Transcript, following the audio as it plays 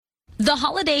The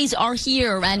holidays are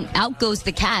here, and out goes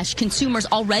the cash. Consumers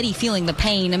already feeling the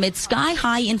pain amid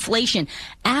sky-high inflation.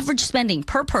 Average spending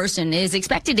per person is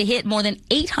expected to hit more than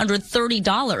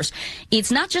 $830.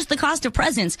 It's not just the cost of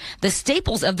presents, the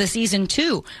staples of the season,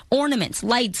 too. Ornaments,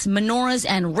 lights, menorahs,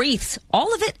 and wreaths,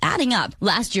 all of it adding up.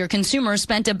 Last year, consumers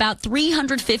spent about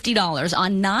 $350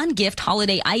 on non-gift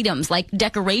holiday items like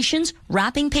decorations,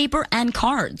 wrapping paper, and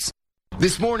cards.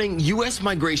 This morning, U.S.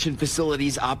 migration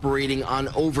facilities operating on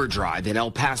overdrive in El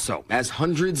Paso as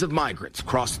hundreds of migrants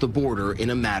crossed the border in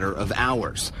a matter of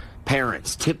hours.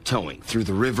 Parents tiptoeing through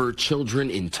the river,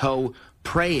 children in tow,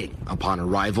 praying upon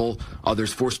arrival,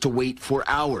 others forced to wait for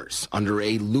hours under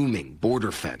a looming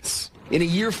border fence. In a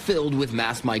year filled with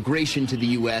mass migration to the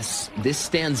U.S., this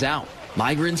stands out.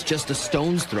 Migrants just a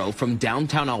stone's throw from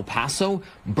downtown El Paso,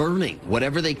 burning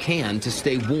whatever they can to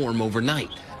stay warm overnight.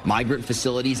 Migrant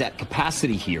facilities at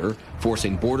capacity here,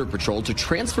 forcing Border Patrol to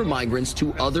transfer migrants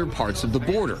to other parts of the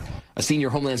border. A senior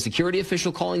Homeland Security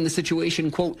official calling the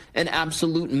situation, quote, an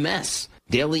absolute mess.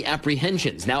 Daily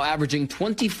apprehensions now averaging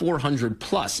 2,400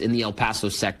 plus in the El Paso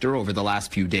sector over the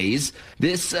last few days.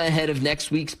 This ahead of next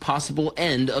week's possible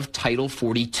end of Title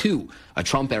 42, a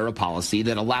Trump-era policy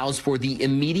that allows for the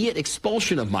immediate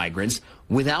expulsion of migrants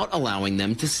without allowing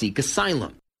them to seek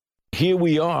asylum. Here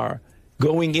we are,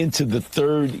 going into the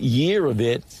third year of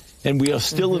it, and we are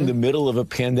still in the middle of a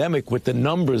pandemic with the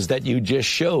numbers that you just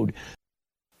showed.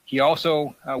 He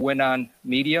also went on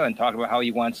media and talked about how he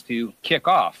wants to kick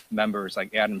off members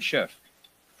like Adam Schiff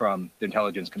from the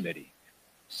Intelligence Committee.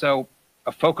 So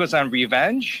a focus on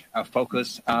revenge, a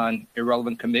focus on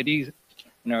irrelevant committees,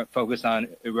 and a focus on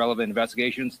irrelevant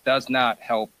investigations does not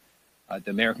help the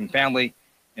American family.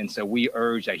 And so we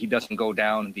urge that he doesn't go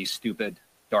down these stupid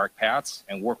dark paths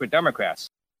and work with Democrats.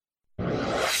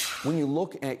 When you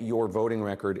look at your voting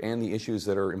record and the issues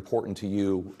that are important to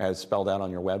you as spelled out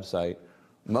on your website,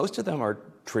 most of them are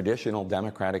traditional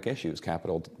Democratic issues,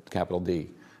 capital D,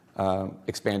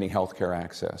 expanding health care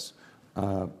access,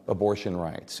 abortion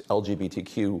rights,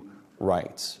 LGBTQ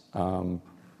rights,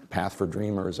 path for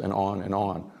dreamers, and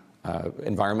on,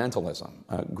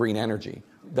 environmentalism, green energy.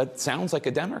 That sounds like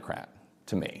a Democrat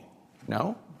to me,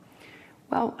 no?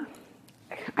 Well,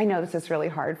 I know this is really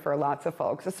hard for lots of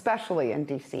folks, especially in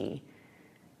D.C.,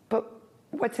 but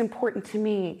what's important to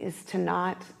me is to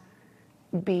not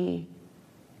be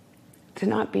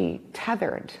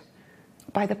tethered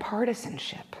by the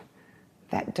partisanship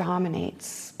that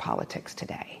dominates politics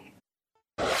today.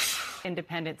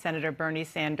 Independent Senator Bernie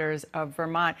Sanders of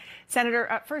Vermont.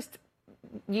 Senator, first,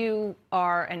 you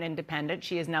are an independent.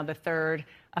 She is now the third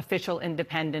official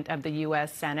independent of the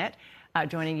U.S. Senate,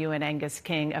 joining you and Angus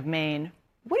King of Maine.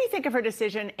 What do you think of her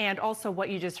decision and also what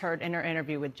you just heard in her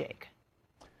interview with Jake?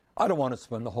 I don't want to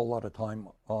spend a whole lot of time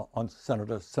on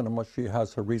Senator Sinema. She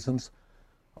has her reasons.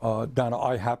 Donna,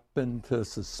 I happen to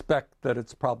suspect that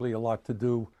it's probably a lot to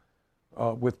do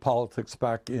with politics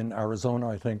back in Arizona.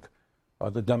 I think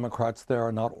the Democrats there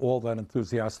are not all that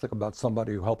enthusiastic about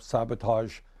somebody who helps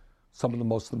sabotage some of the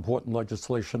most important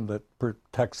legislation that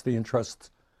protects the interests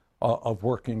of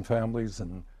working families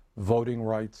and voting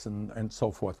rights and so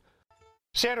forth.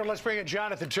 Senator, let's bring in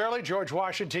Jonathan Turley, George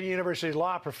Washington University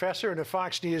law professor and a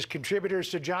Fox News contributor.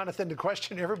 So, Jonathan, the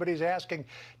question everybody's asking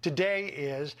today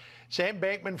is, Sam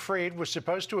Bankman-Fried was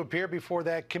supposed to appear before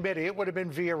that committee. It would have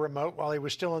been via remote while he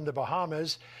was still in the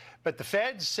Bahamas. But the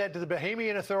feds said to the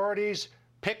Bahamian authorities,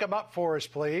 pick him up for us,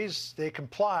 please. They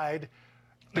complied.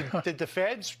 Did the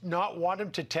feds not want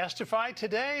him to testify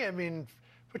today? I mean,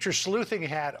 put your sleuthing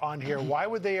hat on here. Why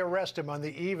would they arrest him on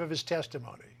the eve of his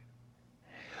testimony?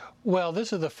 Well,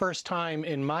 this is the first time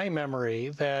in my memory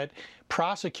that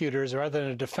prosecutors, rather than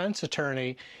a defense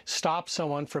attorney, stop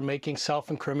someone from making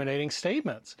self-incriminating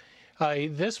statements.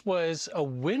 This was a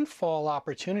windfall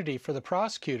opportunity for the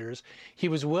prosecutors. He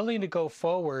was willing to go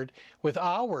forward with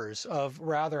hours of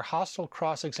rather hostile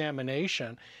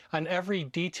cross-examination on every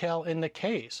detail in the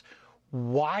case.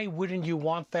 Why wouldn't you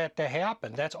want that to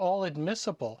happen? That's all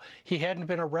admissible. He hadn't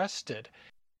been arrested.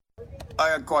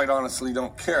 I quite honestly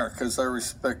don't care because I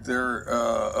respect their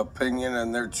opinion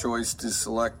and their choice to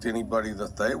select anybody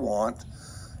that they want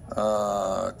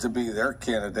to be their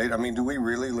candidate. I mean, do we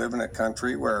really live in a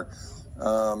country where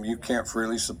you can't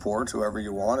freely support whoever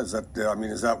you want? Is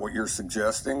that what you're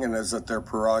suggesting? And is it their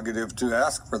prerogative to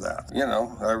ask for that? You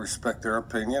know, I respect their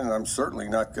opinion, and I'm certainly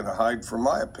not going to hide from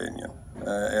my opinion.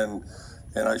 And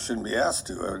I shouldn't be asked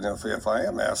to. And if I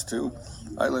am asked to,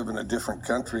 I live in a different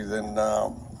country than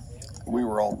we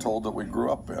were all told that we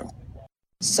grew up in.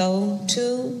 So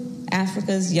to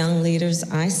Africa's young leaders,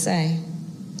 I say,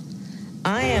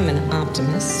 I am an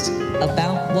optimist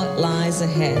about what lies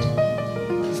ahead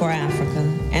for Africa,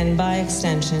 and by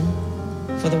extension,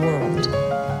 for the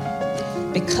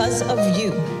world. Because of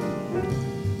you,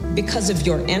 because of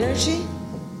your energy,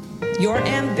 your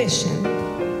ambition,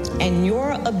 and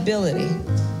your ability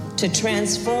to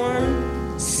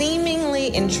transform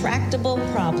seemingly intractable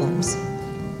problems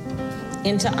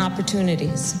into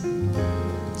opportunities.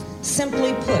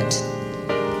 Simply put,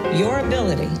 your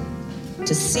ability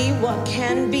to see what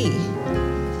can be,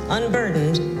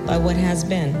 unburdened by what has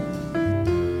been.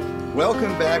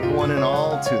 Welcome back, one and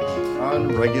all, to the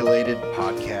Unregulated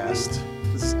Podcast.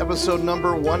 This is episode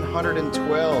number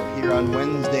 112 here on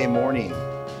Wednesday morning,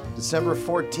 December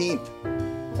 14th.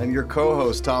 I'm your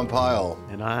co-host, Tom Pyle.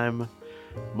 And I'm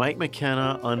Mike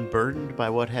McKenna, unburdened by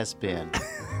what has been.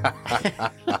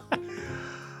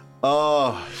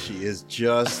 Oh, she is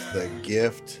just the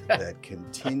gift that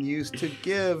continues to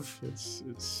give.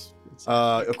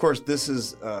 Of course, this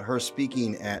is her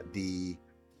speaking at the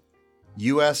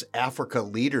U.S. Africa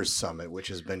Leaders Summit, which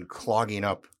has been clogging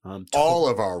up all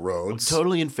of our roads. I'm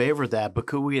totally in favor of that, but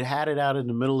could we have had it out in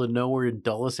the middle of nowhere in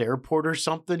Dulles Airport or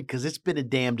something? Because it's been a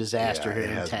damn disaster here in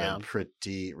town. It has been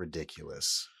pretty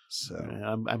ridiculous. So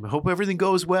I hope everything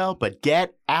goes well, but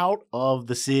get out of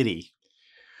the city.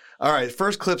 All right,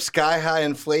 first clip, sky-high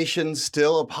inflation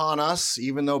still upon us,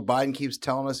 even though Biden keeps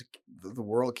telling us the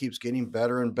world keeps getting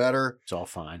better and better. It's all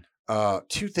fine.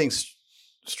 Two things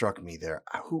struck me there.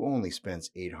 Who only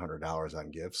spends $800 on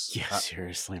gifts? Yeah,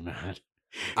 seriously, man.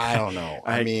 I don't know.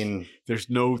 I mean, I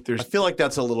feel like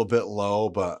that's a little bit low,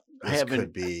 but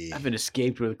could be. I haven't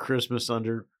escaped with Christmas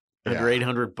under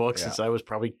 $800 since I was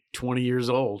probably 20 years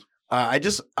old. I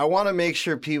want to make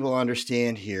sure people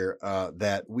understand here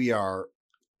that we are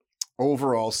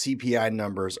overall CPI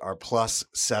numbers are plus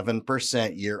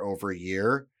 7% year over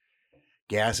year.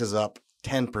 Gas is up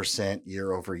 10%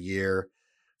 year over year.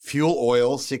 Fuel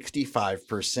oil,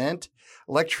 65%.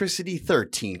 Electricity,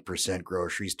 13%.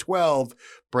 Groceries, 12%.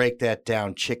 Break that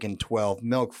down. Chicken, 12%.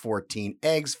 Milk, 14%.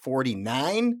 Eggs,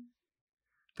 49%.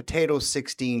 Potatoes,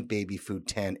 16%. Baby food,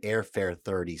 10%. Airfare,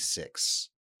 36%.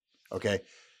 Okay.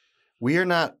 We are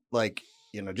not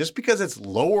just because it's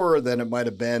lower than it might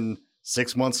have been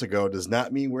 6 months ago does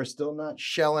not mean we're still not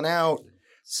shelling out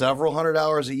several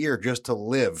 $100s a year just to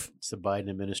live. It's the Biden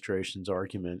administration's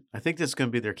argument. I think that's going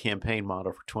to be their campaign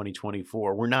motto for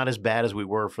 2024. We're not as bad as we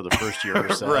were for the first year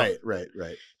or so. Right.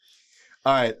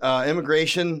 All right.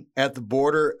 Immigration at the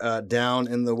border down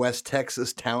in the West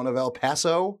Texas town of El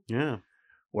Paso. Yeah.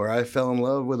 Where I fell in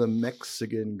love with a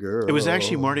Mexican girl. It was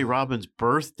actually Marty Robbins'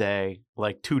 birthday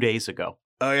 2 days ago.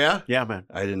 Oh, yeah? Yeah, man.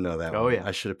 I didn't know that. Oh, one. yeah.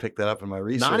 I should have picked that up in my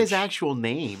research. Not his actual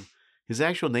name. His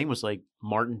actual name was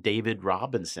Martin David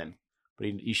Robinson, but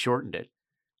he shortened it.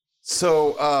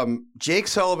 So Jake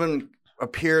Sullivan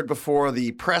appeared before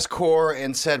the press corps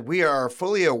and said, we are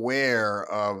fully aware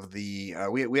of the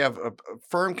we have a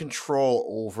firm control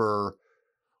over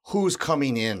who's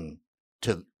coming in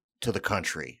to the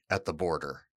country at the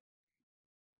border.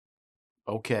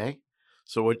 Okay.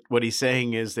 So what he's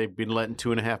saying is they've been letting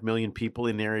 2.5 million people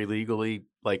in there illegally,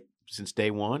 since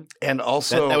day one? And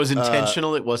also... That was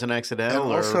intentional? It wasn't accidental?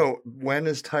 And also, when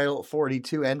is Title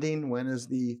 42 ending? When is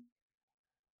the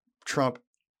Trump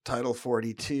Title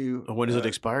 42? When does it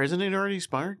expire? Isn't it already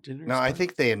expired? No, I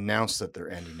think they announced that they're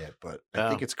ending it, but I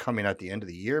think it's coming at the end of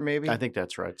the year, maybe? I think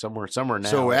that's right. Somewhere now.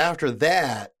 So after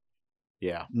that,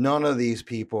 none of these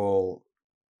people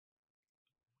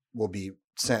will be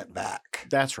sent back.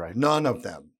 That's right. None of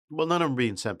them. Well, none of them are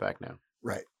being sent back now.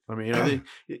 Right. I mean,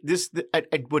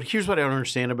 but here's what I don't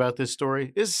understand about this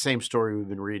story. This is the same story we've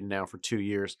been reading now for 2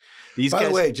 years. By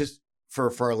the way, just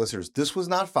for our listeners, this was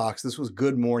not Fox. This was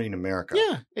Good Morning America.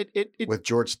 Yeah. With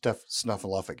George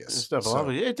Snuffleupagus.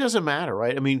 It doesn't matter,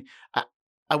 right? I mean,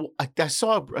 I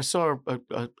saw I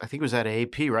think it was at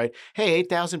AP, right? Hey,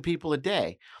 8,000 people a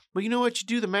day. Well, you know what? You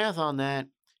do the math on that.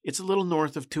 It's a little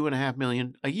north of 2.5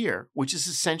 million a year, which is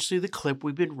essentially the clip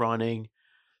we've been running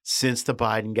since the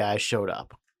Biden guys showed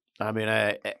up. I mean,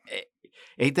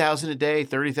 8,000 a day,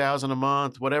 30,000 a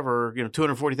month, whatever,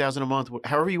 240,000 a month,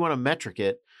 however you want to metric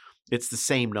it, it's the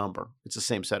same number. It's the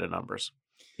same set of numbers.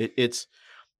 It's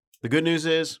the good news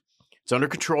is it's under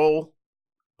control.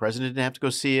 President didn't have to go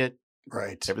see it.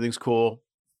 Right. Everything's cool.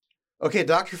 Okay,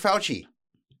 Dr. Fauci.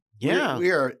 Yeah.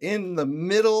 We are in the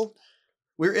middle.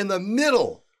 We're in the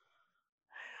middle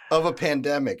of a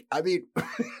pandemic. I mean,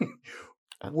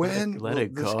 when let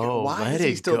it go. Why is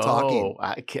he still talking?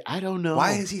 I don't know.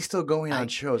 Why is he still going on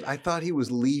shows? I thought he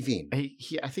was leaving.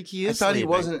 I think he is. I thought leaving.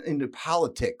 He wasn't into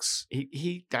politics.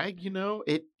 He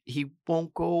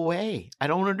won't go away. I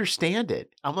don't understand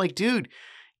it. I'm like, dude,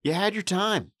 you had your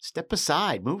time. Step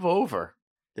aside. Move over.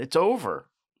 It's over.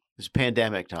 It's a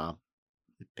pandemic, Tom.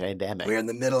 Pandemic. We're in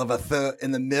the middle of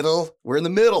in the middle. We're in the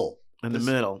middle. In the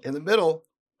middle. In the middle.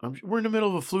 We're in the middle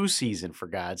of a flu season, for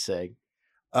God's sake.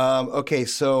 Okay,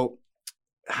 so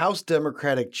House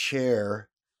Democratic Chair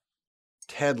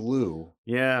Ted Lieu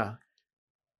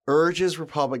urges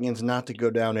Republicans not to go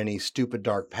down any stupid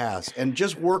dark paths and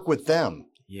just work with them.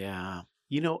 Yeah.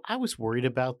 You know, I was worried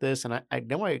about this, and I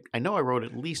know I wrote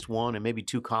at least one and maybe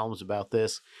 2 columns about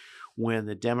this when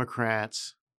the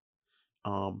Democrats,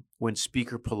 when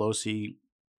Speaker Pelosi,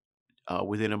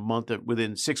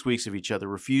 within 6 weeks of each other,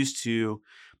 refused to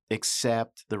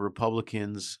accept the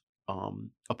Republicans'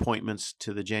 appointments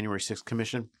to the January 6th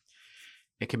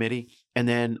committee, and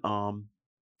then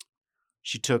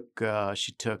she took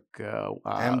MTG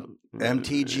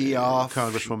off,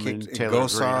 Congresswoman Taylor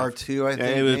Gosar Greene too. I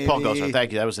think it was maybe. Paul Gosar.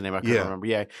 Thank you. That was the name I couldn't remember.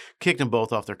 Yeah, kicked them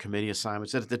both off their committee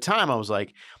assignments. And at the time, I was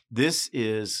like, "This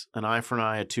is an eye for an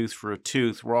eye, a tooth for a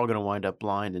tooth. We're all going to wind up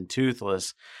blind and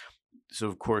toothless." So,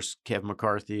 of course, Kevin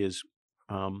McCarthy is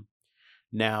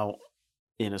now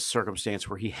in a circumstance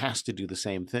where he has to do the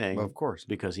same thing. Of course,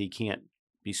 because he can't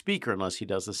be speaker unless he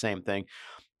does the same thing.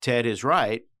 Ted is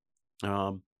right.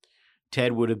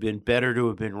 Ted would have been better to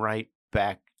have been right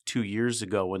back 2 years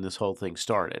ago when this whole thing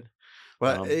started.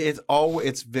 But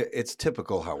it's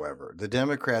typical, however. The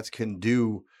Democrats can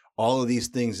do all of these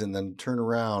things and then turn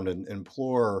around and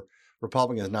implore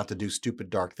Republicans not to do stupid,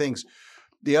 dark things.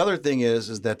 The other thing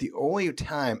is that the only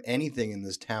time anything in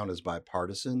this town is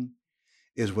bipartisan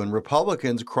is when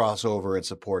Republicans cross over and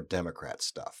support Democrat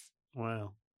stuff.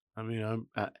 Well, I mean,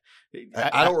 I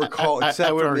don't recall, except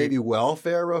for maybe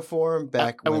welfare reform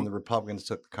back when the Republicans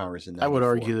took Congress in 94. I would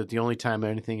argue that the only time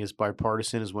anything is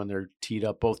bipartisan is when they're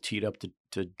both teed up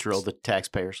to drill the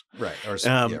taxpayers. Right. Or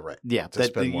right. Yeah. To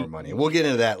spend more money. We'll get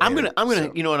into that later. I'm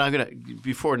gonna, you know what,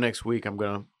 before next week, and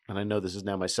I know this is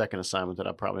now my second assignment that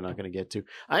I'm probably not going to get to.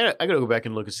 I got to go back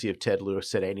and look and see if Ted Lieu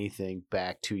said anything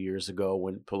back 2 years ago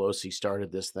when Pelosi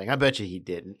started this thing. I bet you he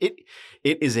didn't. It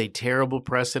is a terrible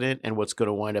precedent, and what's going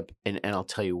to wind up, and I'll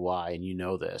tell you why, and you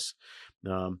know this,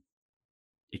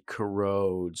 it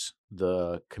corrodes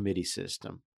the committee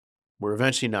system. We're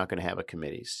eventually not going to have a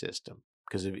committee system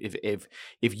because if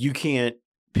you can't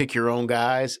pick your own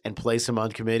guys and place them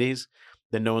on committees,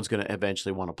 then no one's going to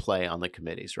eventually want to play on the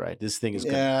committees, right? This thing is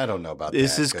I don't know about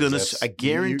this that. This is going to, I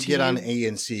guarantee you get on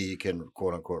ANC, you can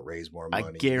quote unquote raise more money.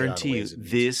 I guarantee you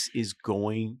this is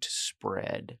going to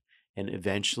spread, and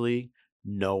eventually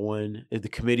the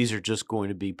committees are just going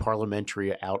to be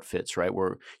parliamentary outfits, right?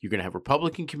 Where you're going to have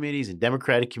Republican committees and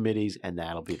Democratic committees, and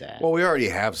that'll be that. Well, we already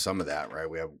have some of that, right?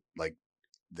 We have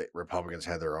the Republicans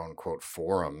had their own quote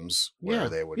forums where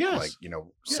they would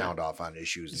sound off on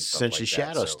issues and essentially stuff like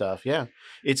shadow that. stuff. Yeah,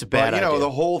 it's a bad idea.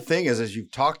 The whole thing is, as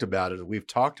you've talked about it, we've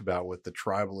talked about with the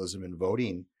tribalism in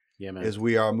voting. Yeah, man. Is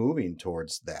we are moving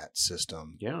towards that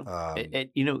system. Yeah,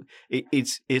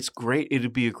 it's great.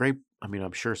 It'd be a great. I mean,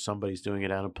 I'm sure somebody's doing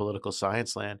it out in political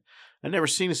science land. I've never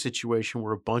seen a situation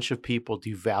where a bunch of people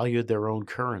devalued their own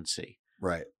currency.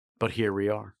 Right. But here we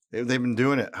are. They've been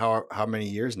doing it. How many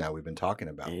years now? We've been talking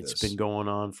about this. It's been going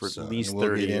on for at least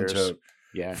 30 years. We'll get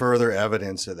into further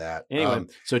evidence of that. Anyway,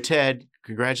 so Ted,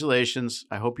 congratulations.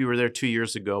 I hope you were there 2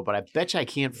 years ago, but I bet you I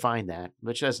can't find that. I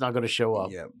bet you that's not going to show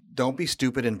up. Yeah. Don't be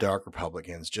stupid and dark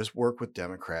Republicans. Just work with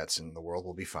Democrats and the world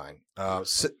will be fine.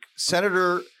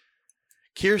 Senator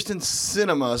Kyrsten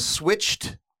Sinema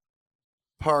switched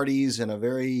parties in a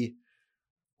very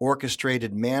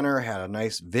orchestrated manner, had a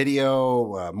nice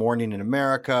video, morning in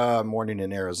America, morning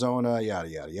in Arizona, yada,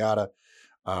 yada, yada.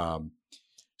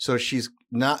 So she's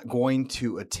not going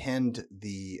to attend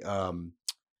the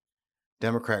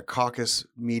Democrat caucus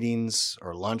meetings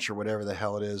or lunch or whatever the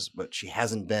hell it is, but she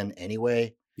hasn't been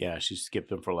anyway. Yeah, she skipped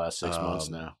them for the last 6 months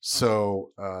now.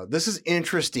 So this is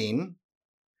interesting.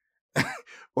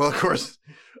 Well, of course,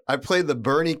 I played the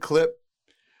Bernie clip.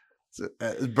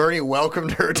 Bernie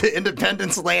welcomed her to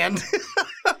Independence Land.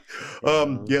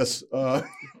 Yes. I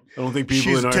don't think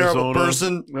people she's in a terrible Arizona.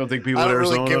 person. I don't think people in I don't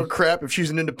Arizona. really give a crap if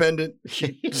she's an independent.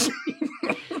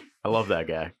 I love that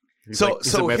guy. He's So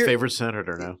my here- favorite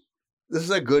senator now. This is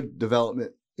a good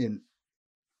development in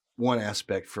one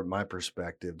aspect from my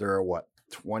perspective. There are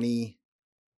 21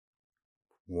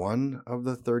 of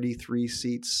the 33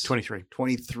 seats? 23.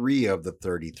 23 of the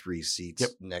 33 seats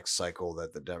next cycle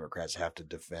that the Democrats have to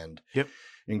defend. Yep.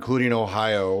 Including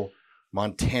Ohio,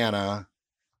 Montana.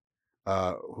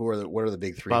 What are the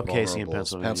big three? Bob Casey in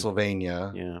vulnerables?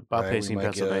 Pennsylvania. Yeah, Bob right? Casey in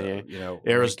Pennsylvania.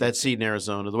 That seat in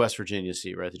Arizona, the West Virginia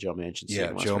seat, right? The Joe Manchin seat. Yeah,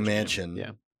 in West Joe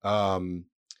Virginia. Manchin. Yeah.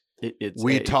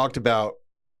 We talked about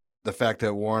the fact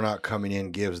that Warnock coming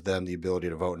in gives them the ability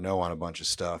to vote no on a bunch of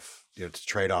stuff. to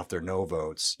trade off their no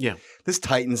votes. Yeah. This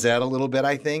tightens that a little bit,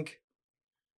 I think,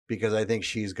 because I think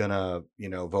she's gonna,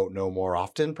 vote no more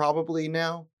often probably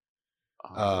now.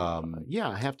 Yeah,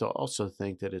 I have to also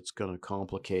think that it's going to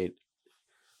complicate.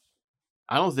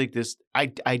 I don't think this.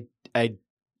 I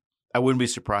wouldn't be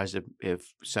surprised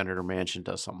if Senator Manchin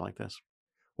does something like this.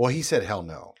 Well, he said hell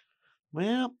no.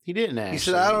 Well, he didn't actually. He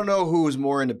said, I don't know who's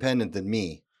more independent than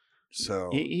me. So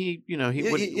he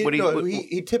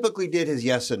typically did his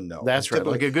yes and no. That's right.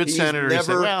 Like a good senator, never, he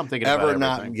said, well, I'm thinking about ever everything.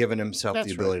 not given himself That's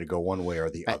the ability to go one way or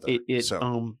the other.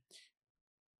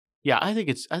 Yeah, I think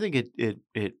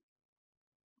it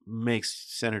makes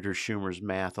Senator Schumer's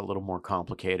math a little more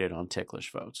complicated on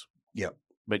ticklish votes. Yep.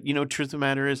 But truth of the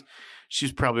matter is,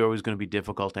 she's probably always going to be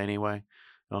difficult anyway.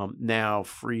 Now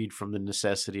freed from the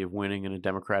necessity of winning in a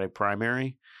Democratic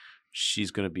primary,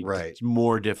 she's going to be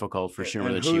more difficult for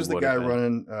Schumer than she would have been. Who's the guy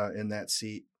running in that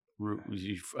seat?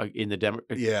 In the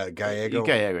Democrat? Yeah, Gallego.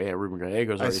 Yeah, Ruben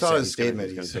Gallego's already I saw said his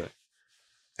statement. He said,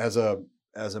 as a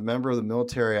member of the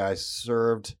military, I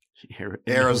served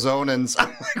Arizonans. I'm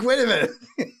like, wait a minute.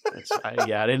 I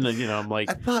didn't. I'm like,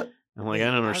 I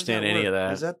don't understand any of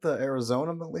that. Is that the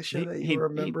Arizona militia that you were a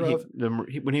member of?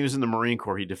 When he was in the Marine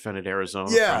Corps, he defended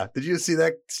Arizona. Yeah. Did you see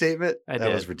that statement?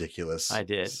 That was ridiculous. I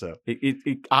did. So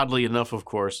oddly enough, of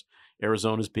course,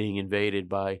 Arizona's being invaded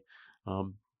by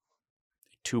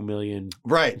 2 million people.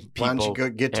 Why don't you go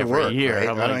get to work? Year. Right?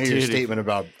 I don't hear your statement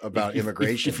about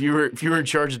immigration. If you were in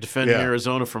charge of defending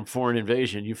Arizona from foreign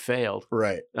invasion, you failed.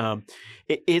 Right.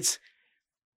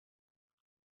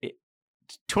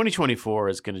 2024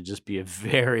 is going to just be a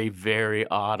very, very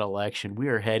odd election. We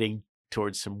are heading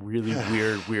towards some really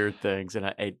weird things, and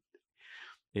I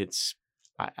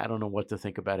don't know what to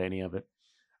think about any of it.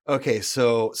 Okay,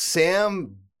 so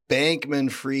Sam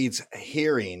Bankman-Fried's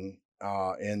hearing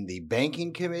in the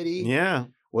banking committee,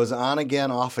 was on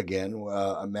again, off again.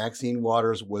 Maxine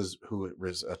Waters who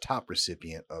was a top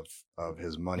recipient of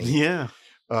his money,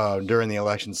 during the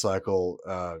election cycle.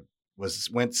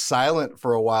 Went silent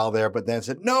for a while there, but then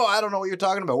said, no, I don't know what you're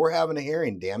talking about. We're having a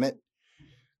hearing, damn it.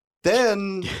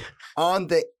 Then on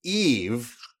the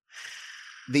eve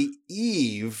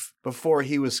before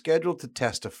he was scheduled to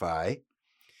testify,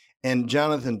 and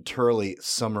Jonathan Turley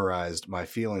summarized my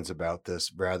feelings about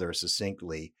this rather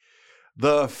succinctly,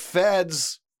 the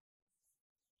feds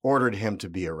ordered him to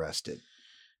be arrested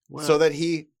so that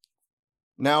he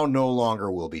now no longer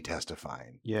will be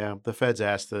testifying. Yeah, the feds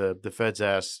asked the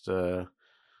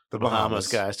Bahamas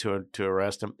guys to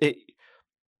arrest him.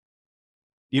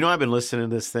 I've been listening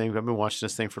to this thing. I've been watching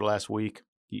this thing for the last week.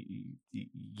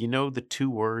 You know the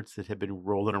two words that have been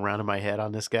rolling around in my head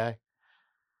on this guy?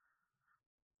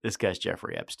 This guy's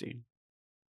Jeffrey Epstein.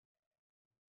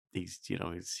 He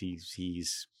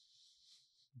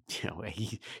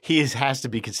has to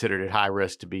be considered at high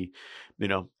risk to be,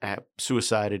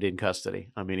 suicided in custody.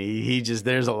 I mean,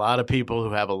 there's a lot of people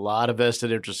who have a lot of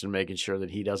vested interest in making sure that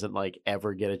he doesn't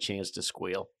ever get a chance to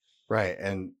squeal. Right.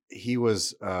 And he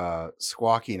was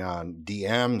squawking on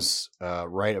DMs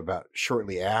right about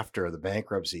shortly after the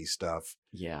bankruptcy stuff.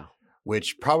 Yeah.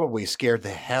 Which probably scared the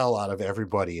hell out of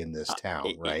everybody in this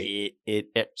town, right?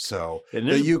 So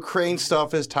the Ukraine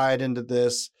stuff is tied into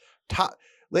this.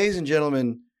 Ladies and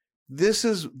gentlemen, this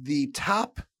is the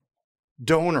top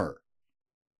donor,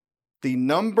 the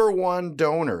number one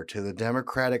donor to the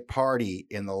Democratic Party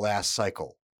in the last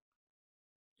cycle.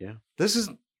 Yeah. This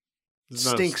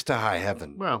stinks to high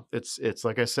heaven. Well, it's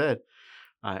like I said,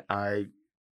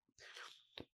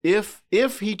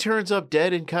 if he turns up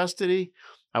dead in custody,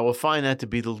 I will find that to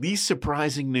be the least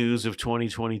surprising news of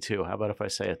 2022. How about if I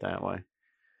say it that way?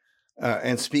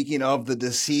 And speaking of the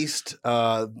deceased,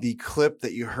 the clip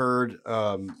that you heard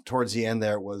towards the end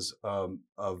there was of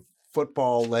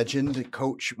football legend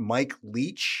coach Mike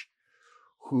Leach,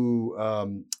 who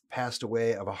passed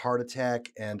away of a heart attack.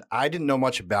 And I didn't know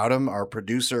much about him. Our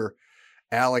producer,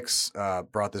 Alex,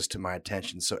 brought this to my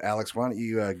attention. So, Alex, why don't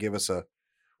you give us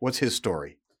what's his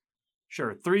story?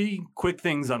 Sure. 3 quick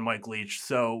things on Mike Leach.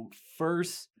 So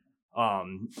first,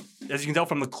 as you can tell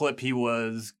from the clip, he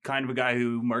was kind of a guy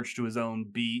who marched to his own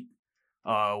beat,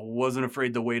 wasn't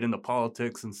afraid to wade into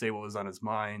politics and say what was on his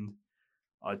mind.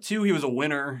 2, he was a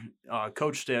winner,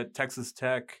 coached at Texas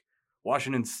Tech,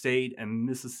 Washington State, and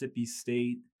Mississippi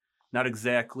State. Not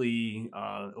exactly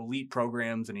elite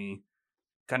programs, and he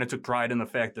kind of took pride in the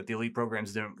fact that the elite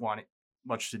programs didn't want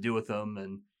much to do with him,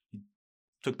 and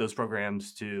took those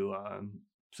programs to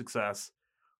success.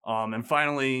 And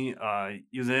finally,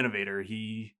 he was an innovator.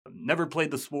 He never played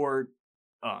the sport,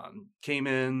 came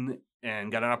in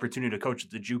and got an opportunity to coach at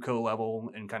the JUCO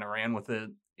level and kind of ran with it.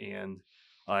 And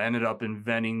Ended up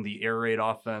inventing the air raid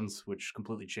offense, which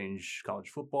completely changed college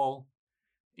football,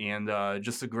 and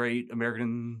just a great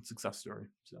American success story.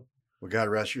 So, well, God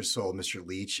rest your soul, Mr.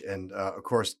 Leach. And of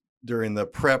course, during the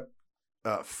prep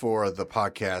for the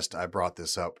podcast, I brought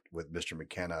this up with Mr.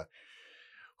 McKenna,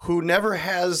 who never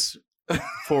has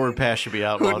forward pass should be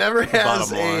outlawed. Who never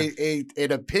has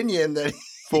an opinion that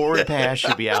forward pass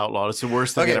should be outlawed. It's the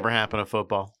worst thing that ever happened to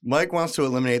football. Mike wants to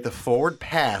eliminate the forward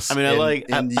pass. I mean,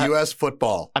 in U.S.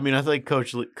 football. I mean, I think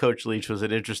Coach Leach was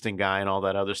an interesting guy and all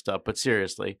that other stuff. But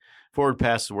seriously, forward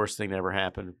pass is the worst thing that ever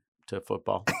happened to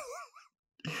football.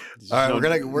 All right, we're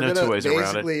gonna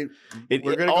basically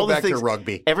we're gonna go back to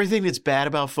rugby. Everything that's bad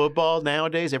about football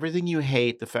nowadays, everything you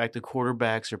hate, the fact that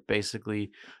quarterbacks are basically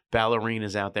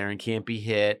ballerinas out there and can't be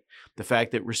hit, the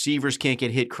fact that receivers can't get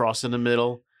hit crossing the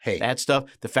middle, that stuff,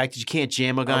 the fact that you can't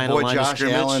jam a guy in a line of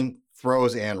scrimmage. Josh Allen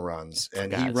throws and runs,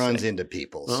 and he runs into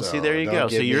people. Well, so see, there you go.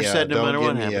 So you're said no matter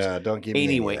what happens. Don't give me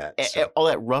anyway, that, so. All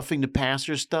that roughing the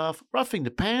passer stuff, roughing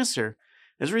the passer.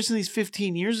 As recently as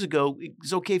 15 years ago, it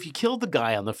was okay if you killed the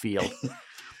guy on the field.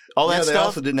 All that stuff. They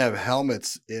also didn't have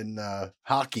helmets in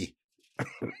hockey.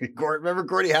 Remember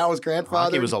Gordie Howe's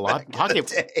grandfather? Hockey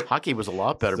was a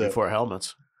lot better before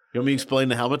helmets. You want me to explain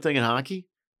the helmet thing in hockey?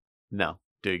 No,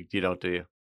 dude, you don't, do you?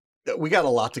 We got a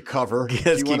lot to cover. Do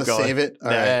you want to save it? All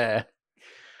right.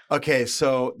 Okay,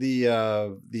 so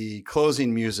the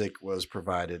closing music was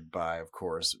provided by, of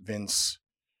course, Vince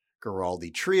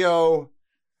Guaraldi Trio,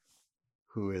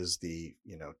 who is the,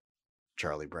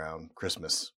 Charlie Brown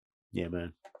Christmas. Yeah,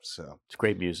 man. So it's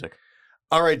great music.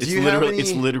 All right.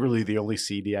 It's literally the only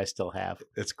CD I still have.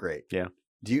 It's great. Yeah.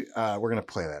 We're going to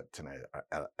play that tonight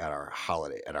at our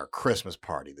Christmas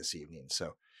party this evening.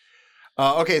 So,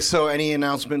 okay. So any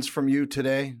announcements from you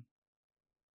today?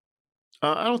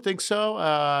 I don't think so.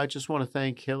 I just want to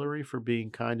thank Hillary for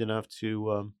being kind enough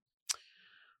to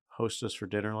host us for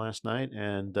dinner last night,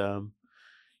 and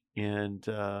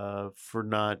for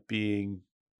not being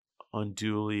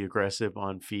unduly aggressive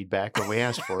on feedback when we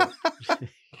asked for it.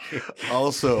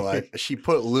 Also, she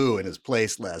put Lou in his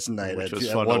place last night, which was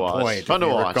at fun one to watch. point. Fun to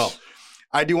watch. Recall.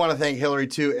 I do want to thank Hillary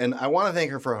too, and I want to thank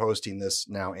her for hosting this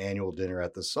now annual dinner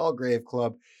at the Salgrave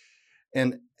Club.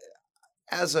 And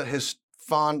as a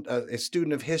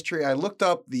student of history, I looked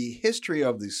up the history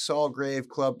of the Salgrave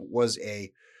Club. Was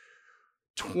a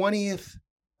 20th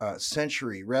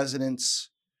century residence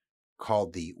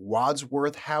called the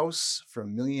Wadsworth House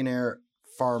from millionaire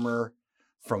farmer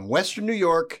from Western New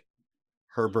York,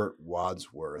 Herbert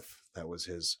Wadsworth. That was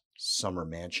his summer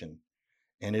mansion.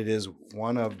 And it is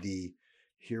one of the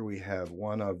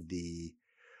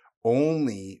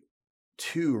only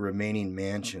two remaining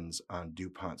mansions on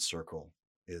DuPont Circle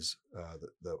is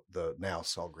the now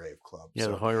Salgrave Club. Yeah,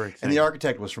 the Heurich thing. And the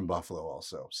architect was from Buffalo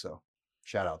also. So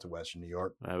shout out to Western New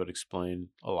York. That would explain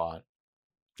a lot.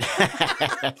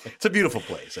 It's a beautiful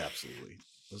place, absolutely.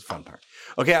 It was a fun part.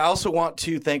 Okay, I also want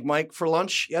to thank Mike for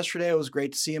lunch yesterday. It was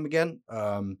great to see him again.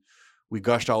 We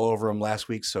gushed all over him last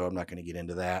week, so I'm not going to get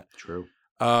into that. True.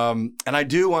 And I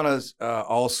do want to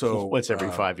also... Once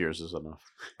every 5 years is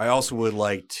enough. I also would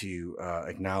like to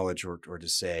acknowledge or to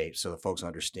say, so that folks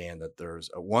understand, that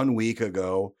there's 1 week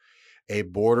ago, a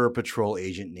Border Patrol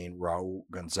agent named Raul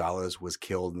Gonzalez was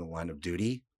killed in the line of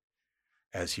duty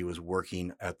as he was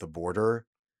working at the border.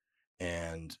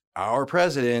 And our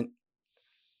president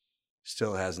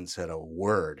still hasn't said a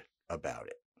word about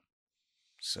it.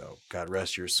 So God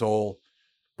rest your soul,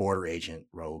 border agent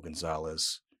Raul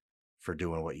Gonzalez, for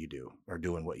doing what you do, or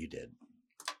doing what you did.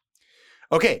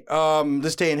 Okay,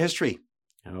 this day in history.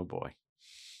 Oh boy.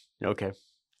 Okay.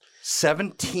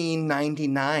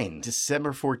 1799.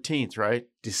 December 14th, right?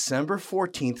 December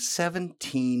 14th,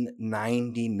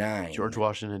 1799. George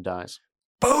Washington dies.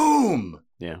 Boom!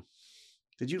 Yeah.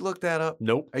 Did you look that up?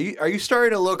 Nope. Are you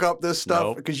starting to look up this stuff?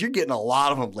 Nope. Because you're getting a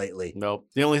lot of them lately. Nope.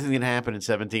 The only thing that happened in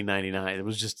 1799, it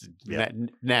was just a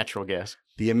natural guess.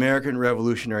 The American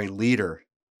Revolutionary leader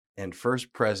and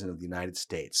first president of the United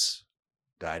States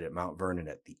died at Mount Vernon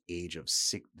at the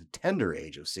tender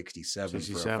age of 67.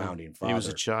 For a founding father. He was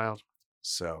a child.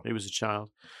 So he was a child.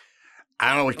 I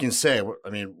don't know what you can say. I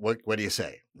mean, what do you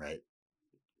say, right?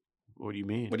 What do you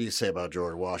mean? What do you say about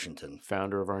George Washington?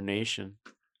 Founder of our nation.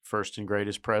 First and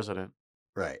greatest president.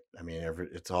 Right. I mean,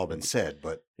 it's all been said,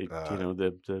 but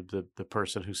the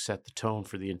person who set the tone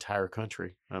for the entire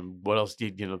country. What else?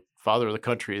 Father of the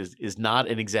country is not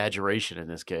an exaggeration in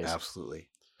this case. Absolutely.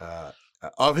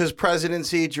 Of his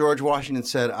presidency, George Washington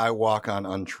said, "I walk on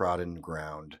untrodden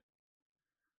ground.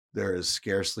 There is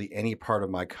scarcely any part of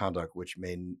my conduct which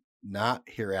may not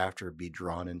hereafter be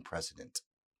drawn in precedent."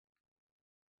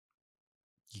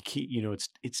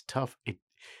 It's tough.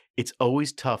 it's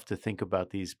always tough to think about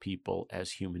these people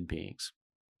as human beings.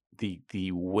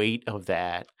 The weight of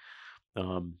that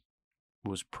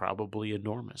was probably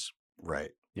enormous.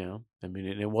 Right. You know, I mean,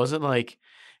 and it wasn't like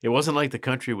the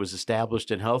country was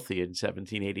established and healthy in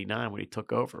 1789 when he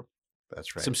took over.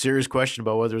 That's right. Some serious question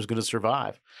about whether it was going to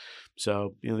survive.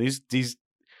 So, you know, these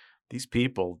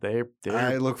people, they're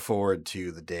I look forward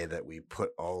to the day that we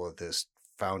put all of this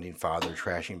founding father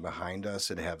trashing behind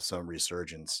us and have some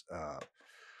resurgence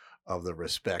of the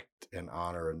respect and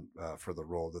honor and for the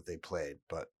role that they played.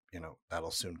 But, you know,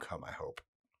 that'll soon come, I hope.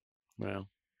 Well,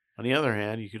 on the other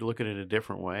hand, you could look at it a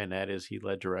different way, and that is he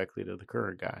led directly to the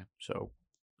current guy. So,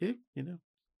 yeah, you know.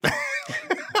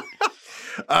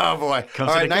 Oh, boy. All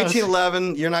right,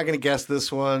 1911. You're not going to guess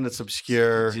this one. It's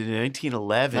obscure.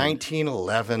 1911.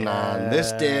 1911. On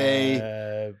this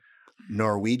day,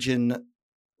 Norwegian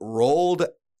Roald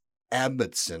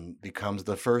Amundsen becomes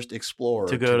the first explorer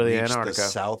to go to the reach Antarctica. The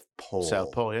South Pole.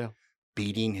 South Pole, yeah.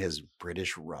 Beating his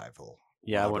British rival.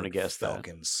 Yeah, Robert I wouldn't have guessed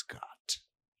Falcon that. Scott.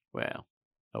 Wow.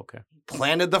 Okay.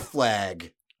 Planted the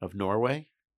flag. Of Norway?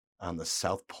 On the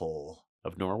South Pole.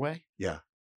 Of Norway? Yeah.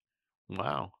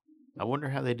 Wow. I wonder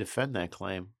how they defend that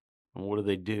claim. And what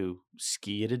do?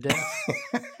 Ski it to death?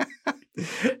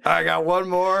 I got one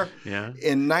more. Yeah.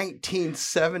 In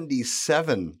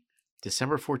 1977.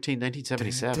 December 14,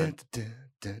 1977.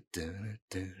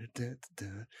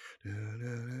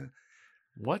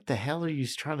 What the hell are you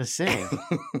trying to sing?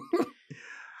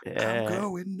 I'm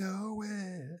going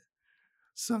nowhere.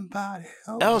 Somebody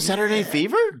help Oh, me. Saturday Night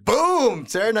Fever? Boom!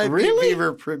 Saturday Night Really?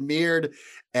 Fever premiered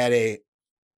at a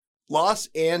Los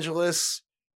Angeles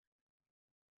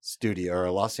studio or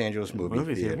a Los Angeles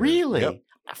movie theater. Really? Yep.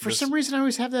 For some reason, I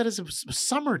always have that as a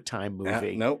summertime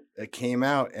movie. Nope. It came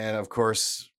out and, of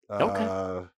course,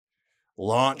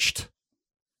 launched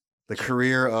the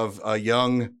career of a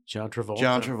young John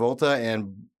Travolta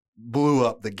and blew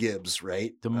up the Gibbs,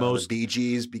 right? The Bee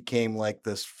Gees became like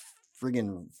this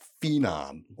friggin'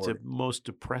 phenom. It's the most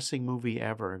depressing movie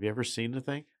ever. Have you ever seen the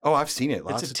thing? Oh, I've seen it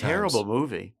lots It's of a times. terrible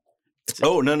movie.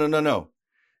 No.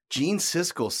 Gene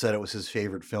Siskel said it was his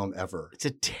favorite film ever. It's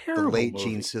a terrible The late movie.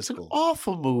 Gene It's an Siskel.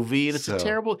 awful movie, and it's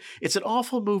an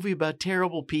awful movie about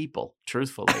terrible people,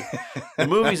 truthfully. the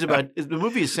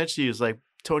movie essentially is like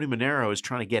Tony Manero is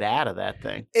trying to get out of that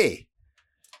thing. Hey,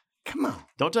 come on.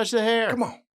 Don't touch the hair. Come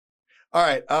on. All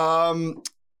right.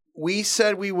 We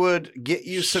said we would get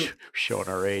you some showing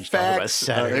our age. Talking about facts.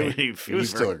 Saturday Night It was Fever.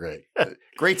 still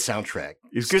great soundtrack.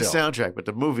 It was good Still. soundtrack, but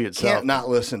the movie itself. Can't not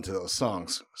listen to those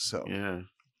songs. So yeah.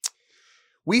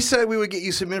 We said we would get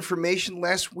you some information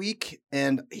last week,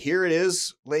 and here it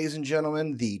is, ladies and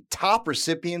gentlemen, the top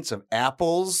recipients of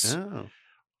Apple's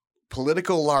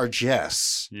political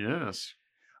largesse. Yes.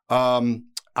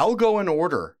 I'll go in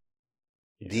order.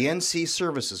 The NC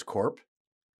Services Corp,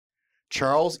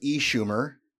 Charles E.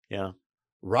 Schumer,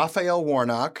 Raphael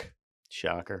Warnock.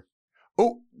 Shocker.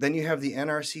 Oh, then you have the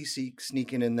NRCC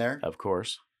sneaking in there. Of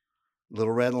course.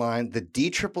 Little red line. The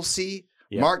DCCC,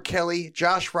 Mark Kelly,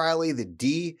 Josh Riley, the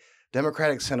D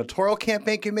Democratic Senatorial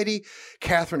Campaign Committee,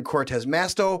 Catherine Cortez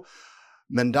Masto,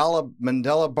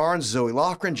 Mandela Barnes, Zoe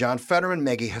Loughran, John Fetterman,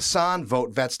 Maggie Hassan,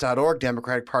 VoteVets.org,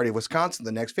 Democratic Party of Wisconsin,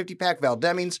 the Next 50 Pack, Val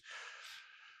Demings,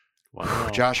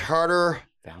 Josh Harder,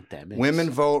 Women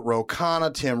Vote, Ro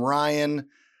Khanna, Tim Ryan,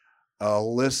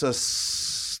 Alyssa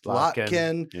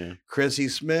Slotkin, Chrissy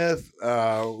Smith.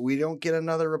 We don't get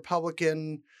another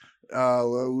Republican.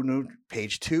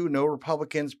 Page 2, no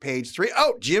Republicans. Page 3,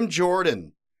 Jim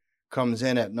Jordan comes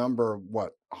in at number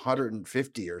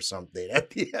 150 or something at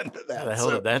the end of that. How the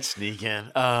hell did that sneak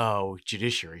in? Oh,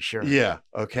 Judiciary, sure. Yeah.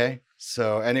 Okay.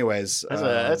 So, anyways,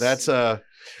 that's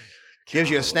gives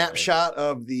you a snapshot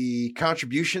of the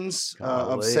contributions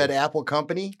of said Apple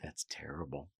company. That's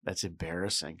terrible. That's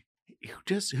embarrassing.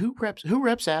 Who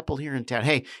reps Apple here in town?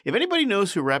 Hey, if anybody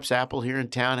knows who reps Apple here in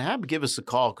town, have them give us a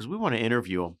call because we want to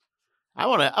interview them. I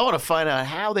want to find out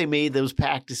how they made those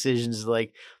PAC decisions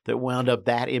like that wound up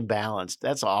that imbalanced.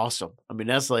 That's awesome. I mean,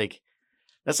 that's like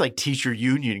teacher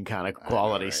union kind of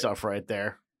quality stuff right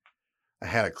there. I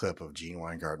had a clip of Gene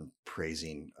Weingarten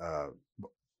praising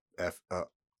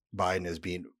Biden as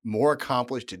being more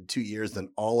accomplished in 2 years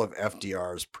than all of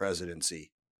FDR's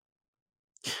presidency.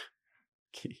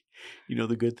 You know,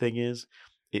 the good thing is,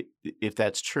 if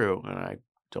that's true, and I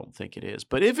don't think it is,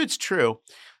 but if it's true,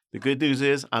 the good news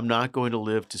is I'm not going to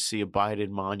live to see a Biden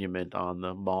monument on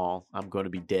the mall. I'm going to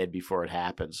be dead before it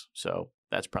happens. So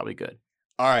that's probably good.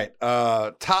 All right.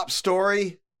 Top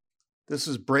story. This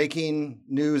is breaking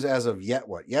news as of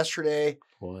yesterday.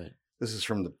 What? This is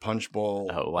from the Punch Bowl.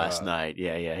 Oh, last night.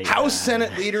 Yeah. House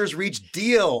Senate leaders reach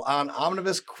deal on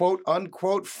omnibus quote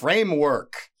unquote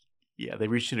framework. Yeah, they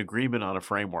reached an agreement on a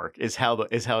framework. Is how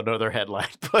another headline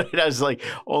put it. I was like,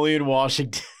 only in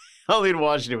Washington. Only in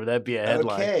Washington would that be a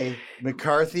headline. Okay,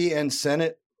 McCarthy and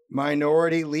Senate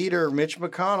Minority Leader Mitch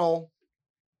McConnell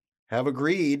have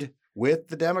agreed with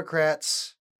the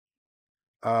Democrats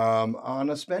on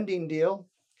a spending deal,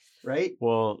 right?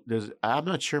 Well, I'm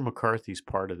not sure McCarthy's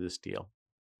part of this deal.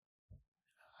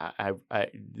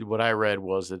 What I read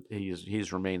was that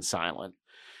he's remained silent.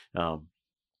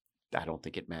 I don't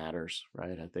think it matters,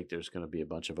 right? I think there's going to be a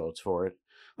bunch of votes for it.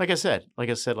 Like I said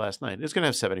last night, it's going to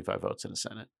have 75 votes in the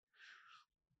Senate.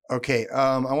 Okay,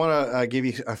 I want to give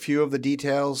you a few of the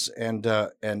details, and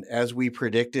as we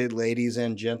predicted, ladies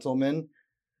and gentlemen,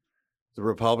 the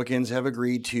Republicans have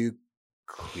agreed to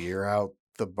clear out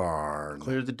the barn.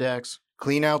 Clear the decks.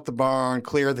 Clean out the barn,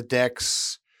 clear the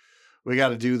decks. We got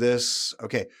to do this.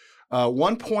 Okay,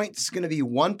 it's going to be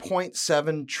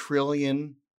 $1.7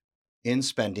 trillion in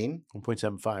spending.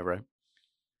 1.75, right?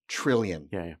 Trillion.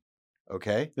 Yeah.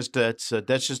 Okay.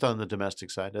 That's just on the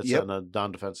domestic side. That's on the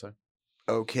non-defense side.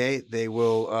 Okay. They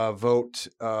will vote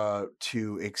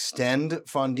to extend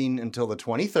funding until the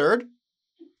 23rd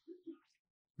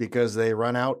because they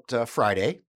run out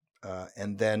Friday.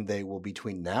 And then they will,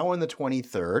 between now and the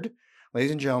 23rd,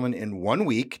 ladies and gentlemen, in 1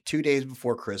 week, 2 days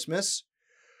before Christmas,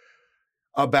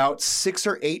 about 6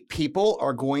 or 8 people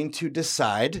are going to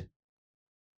decide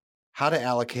how to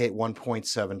allocate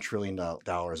 $1.7 trillion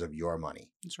of your money.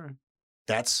 That's right.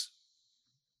 That's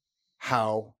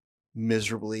how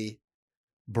miserably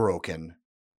broken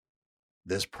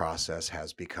this process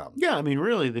has become. Yeah, I mean,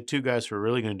 really, the two guys who are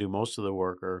really going to do most of the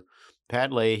work are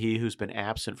Pat Leahy, who's been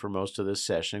absent for most of this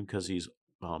session because he's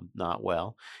not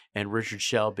well, and Richard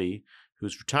Shelby,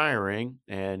 who's retiring,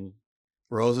 and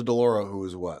Rosa DeLauro, who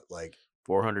is what, like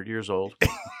 400 years old.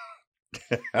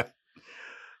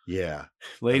 Yeah.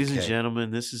 Ladies and gentlemen,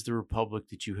 this is the republic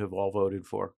that you have all voted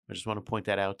for. I just want to point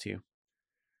that out to you.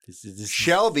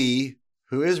 Shelby,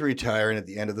 who is retiring at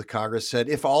the end of the Congress, said,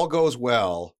 if all goes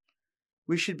well,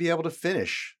 we should be able to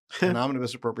finish an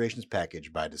omnibus appropriations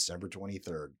package by December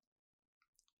 23rd.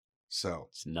 So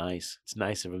it's nice. It's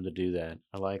nice of him to do that.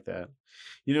 I like that.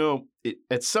 You know,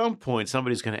 at some point,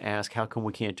 somebody's going to ask, how come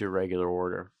we can't do regular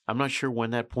order? I'm not sure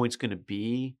when that point's going to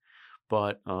be,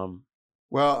 but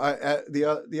well,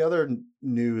 the other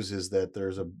news is that there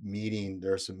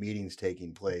are some meetings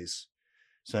taking place.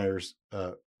 Senators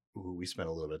who we spent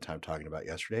a little bit of time talking about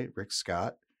yesterday, Rick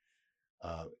Scott,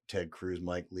 Ted Cruz,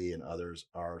 Mike Lee, and others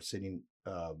are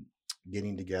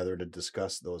getting together to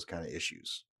discuss those kind of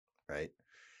issues, right?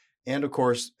 And of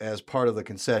course, as part of the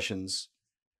concessions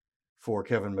for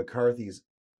Kevin McCarthy's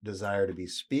desire to be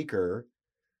Speaker,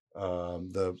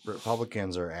 the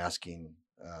Republicans are asking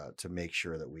to make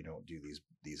sure that we don't do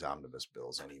these omnibus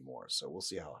bills anymore. So we'll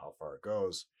see how far it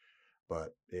goes.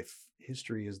 But if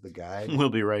history is the guide,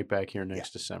 we'll be right back here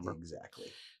next December.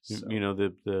 Exactly. So. You know,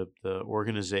 the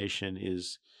organization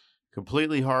is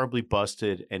completely horribly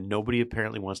busted, and nobody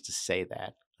apparently wants to say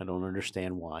that. I don't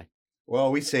understand why.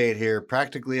 Well, we say it here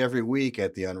practically every week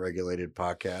at the Unregulated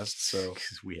Podcast. So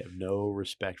because we have no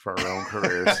respect for our own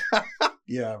careers.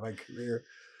 Yeah, my career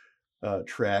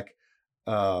track.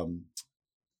 All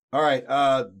right.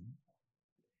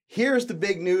 Here's the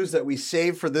big news that we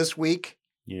saved for this week.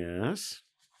 Yes.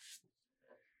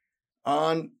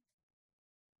 On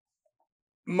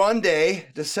Monday,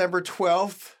 December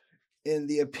 12th, in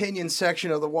the opinion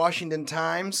section of the Washington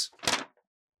Times,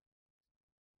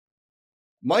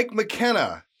 Mike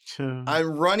McKenna,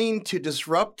 I'm running to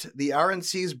disrupt the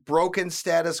RNC's broken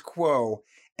status quo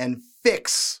and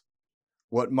fix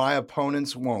what my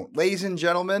opponents won't. Ladies and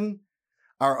gentlemen,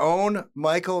 our own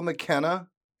Michael McKenna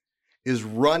is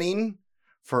running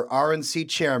for RNC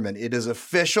chairman. It is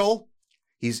official.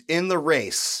 He's in the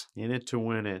race. In it to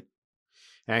win it.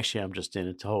 Actually, I'm just in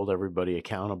it to hold everybody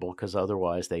accountable, because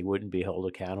otherwise they wouldn't be held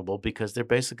accountable, because they're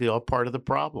basically all part of the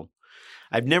problem.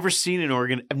 I've never seen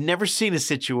a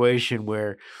situation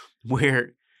where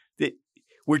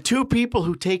two people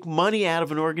who take money out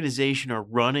of an organization are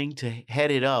running to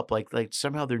head it up, like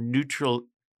somehow they're neutral,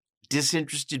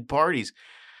 disinterested parties.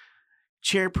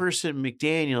 Chairperson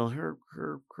McDaniel, her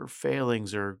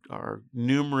failings are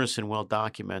numerous and well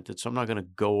documented, so I'm not going to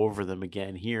go over them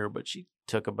again here, but she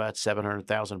took about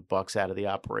 $700,000 out of the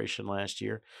operation last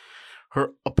year.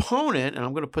 Her opponent, and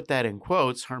I'm going to put that in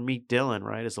quotes, Harmeet Dillon,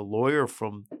 right, is a lawyer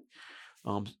from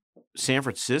San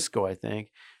Francisco, I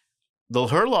think.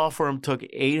 Her law firm took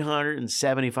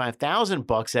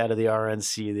 $875,000 out of the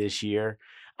RNC this year.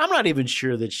 I'm not even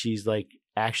sure that she's like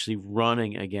actually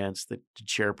running against the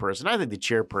chairperson. I think the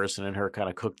chairperson and her kind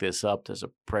of cooked this up as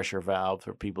a pressure valve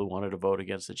for people who wanted to vote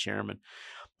against the chairman.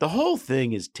 The whole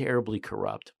thing is terribly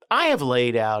corrupt. I have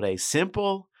laid out a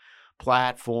simple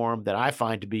platform that I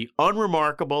find to be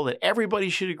unremarkable, that everybody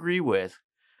should agree with.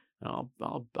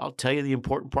 I'll tell you the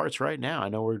important parts right now. I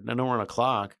know we're on a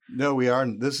clock. No, we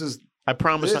aren't. I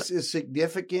promise. This is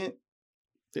significant.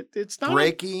 It's not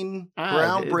groundbreaking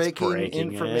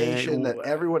information that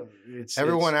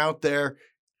everyone out there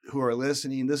who are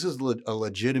listening. This is a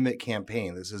legitimate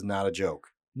campaign. This is not a joke.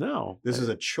 No, this is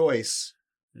a choice,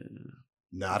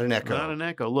 not an echo. Not an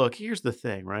echo. Look, here's the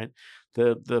thing, right?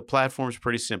 The platform's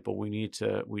pretty simple. We need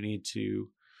to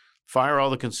fire all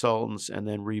the consultants and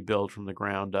then rebuild from the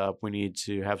ground up. We need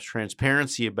to have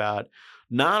transparency about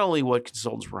not only what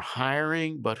consultants we're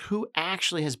hiring, but who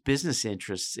actually has business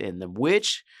interests in them.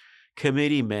 Which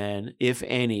committee men, if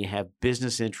any, have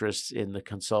business interests in the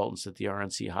consultants that the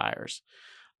RNC hires?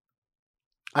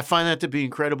 I find that to be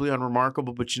incredibly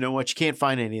unremarkable, but you know what? You can't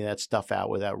find any of that stuff out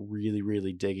without really,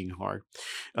 really digging hard.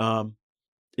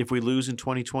 If we lose in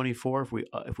 2024,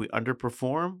 if we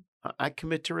underperform, I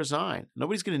commit to resign. I'm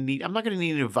not going to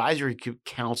need an advisory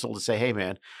council to say, "Hey,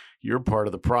 man, you're part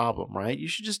of the problem," right? You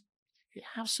should just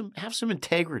have some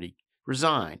integrity.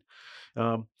 Resign.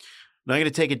 I'm not going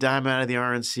to take a dime out of the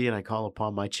RNC, and I call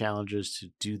upon my challengers to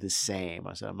do the same.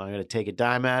 I said, I'm not going to take a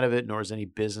dime out of it, nor is any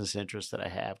business interest that I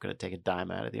have going to take a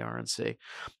dime out of the RNC.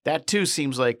 That, too,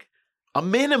 seems like a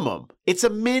minimum. It's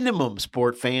a minimum,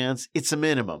 sport fans. It's a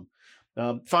minimum.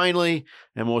 Finally,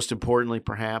 and most importantly,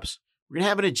 perhaps, we're going to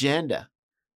have an agenda.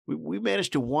 We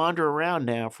managed to wander around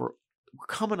now we're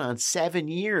coming on 7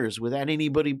 years without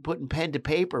anybody putting pen to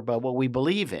paper about what we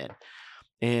believe in.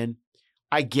 And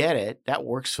I get it. That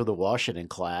works for the Washington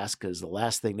class because the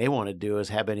last thing they want to do is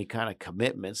have any kind of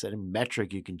commitments, any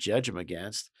metric you can judge them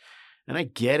against. And I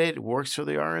get it. It works for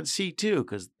the RNC too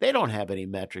because they don't have any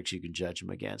metrics you can judge them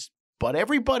against. But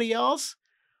everybody else,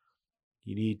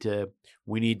 we need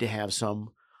to have some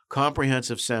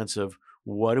comprehensive sense of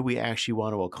what do we actually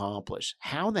want to accomplish?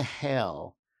 How in the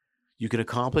hell you can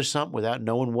accomplish something without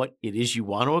knowing what it is you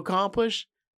want to accomplish?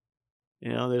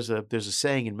 You know, there's a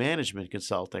saying in management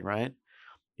consulting, right?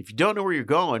 If you don't know where you're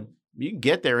going, you can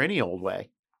get there any old way,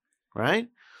 right?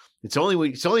 It's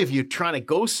only if you're trying to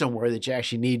go somewhere that you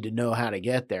actually need to know how to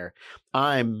get there.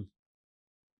 As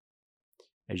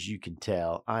you can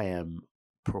tell, I am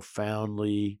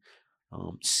profoundly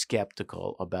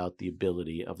skeptical about the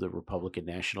ability of the Republican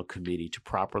National Committee to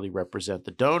properly represent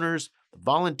the donors, the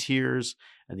volunteers,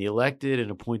 and the elected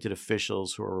and appointed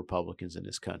officials who are Republicans in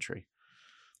this country.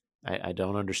 I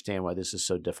don't understand why this is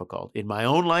so difficult. In my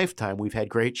own lifetime, we've had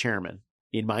great chairmen.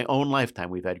 That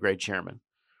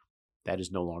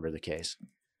is no longer the case.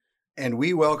 And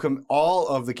we welcome all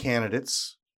of the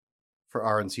candidates for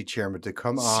RNC chairman to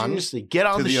come on. Seriously, get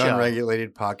on to the show.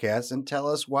 Unregulated Podcast and tell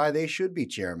us why they should be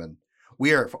chairman.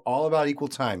 We are all about equal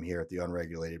time here at the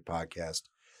Unregulated Podcast.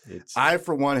 I,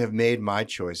 for one, have made my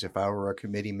choice. If I were a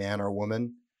committee man or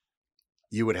woman,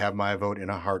 you would have my vote in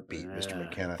a heartbeat, Mr.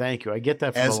 McKenna. Thank you. I get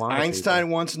that from As a lot of Einstein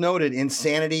people. once noted,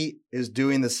 insanity is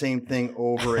doing the same thing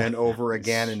over and over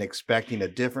again and expecting a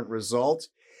different result.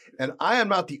 And I am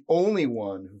not the only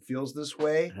one who feels this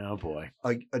way. Oh, boy.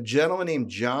 A gentleman named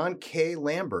John K.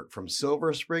 Lambert from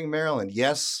Silver Spring, Maryland.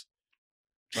 Yes,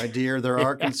 my dear, there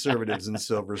are conservatives in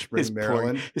Silver Spring,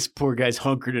 Maryland. This poor guy's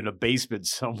hunkered in a basement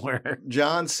somewhere.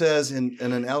 John says in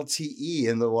an LTE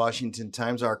in the Washington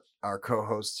Times, our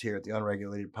co-hosts here at the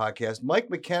Unregulated Podcast, Mike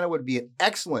McKenna would be an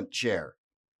excellent chair.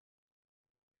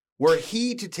 Were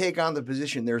he to take on the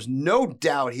position, there's no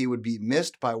doubt he would be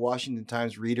missed by Washington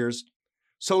Times readers.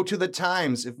 So to the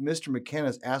Times, if Mr.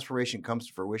 McKenna's aspiration comes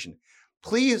to fruition,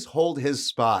 please hold his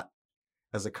spot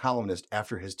as a columnist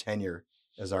after his tenure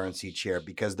as RNC chair,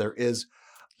 because there is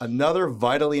another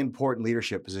vitally important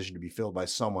leadership position to be filled by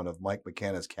someone of Mike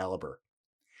McKenna's caliber.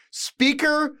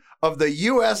 Speaker of the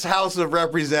U.S. House of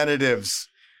Representatives.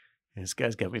 This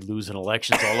guy's got me losing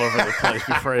elections all over the place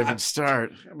before I even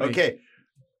start. Okay.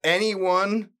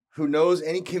 Anyone who knows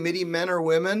any committee men or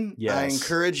women, Yes. I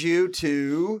encourage you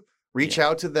to reach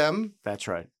out to them. That's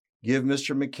right. Give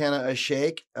Mr. McKenna a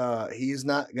shake. He's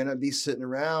not going to be sitting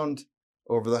around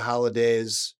over the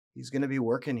holidays. He's going to be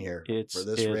working here for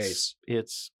this race.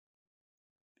 It's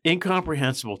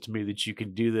incomprehensible to me that you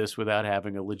can do this without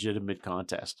having a legitimate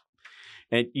contest.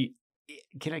 And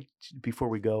before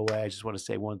we go away, I just want to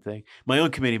say one thing. My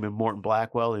own committeeman, Morton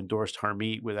Blackwell, endorsed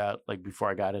Harmeet before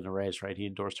I got in the race, right? He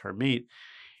endorsed Harmeet.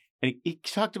 And he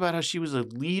talked about how she was a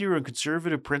leader in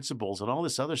conservative principles and all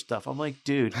this other stuff. I'm like,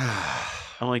 dude,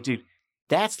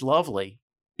 that's lovely.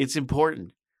 It's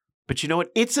important. But you know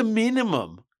what? It's a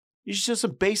minimum. You show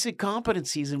some basic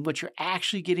competencies in what you're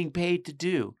actually getting paid to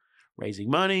do. Raising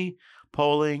money,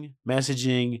 polling,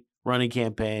 messaging, running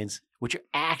campaigns, what you're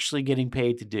actually getting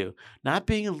paid to do. Not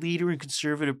being a leader in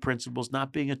conservative principles,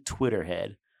 not being a Twitter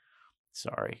head.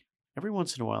 Sorry. Every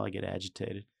once in a while I get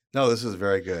agitated. No, this is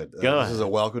very good. This is a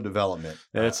welcome development.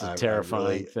 That's a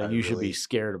terrifying thing. You should be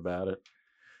scared about it.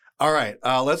 All right.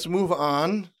 Let's move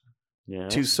on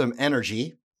to some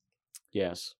energy.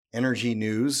 Yes. Energy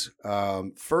news.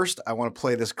 First, I want to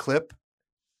play this clip.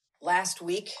 Last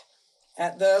week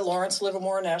at the Lawrence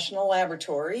Livermore National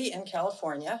Laboratory in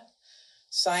California,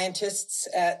 scientists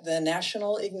at the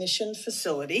National Ignition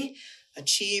Facility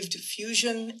achieved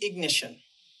fusion ignition.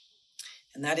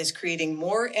 And that is creating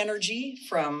more energy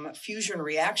from fusion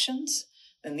reactions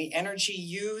than the energy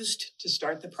used to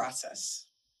start the process.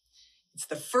 It's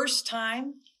the first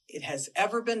time it has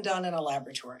ever been done in a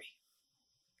laboratory,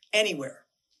 anywhere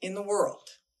in the world.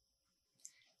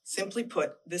 Simply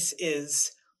put, this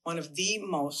is one of the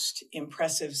most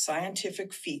impressive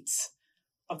scientific feats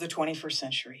of the 21st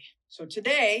century. So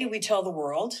today we tell the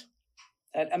world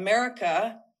that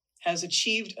America has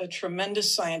achieved a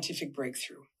tremendous scientific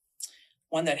breakthrough.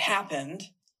 One that happened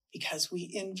because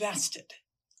we invested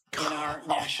in our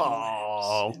national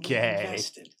labs. Okay. We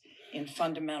invested in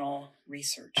fundamental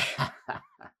research.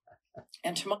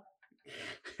 And tomorrow.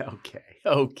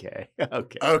 Okay.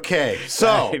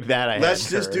 So that I let's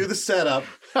just do the setup.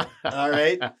 All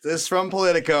right. This is from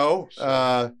Politico.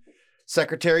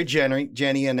 Secretary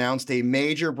Jenny announced a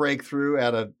major breakthrough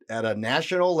at a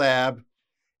national lab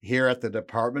here at the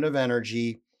Department of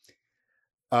Energy.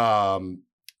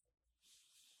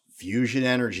 Fusion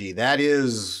energy, that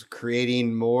is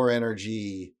creating more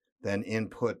energy than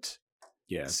input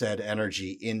said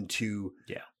energy into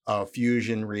a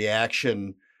fusion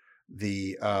reaction.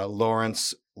 The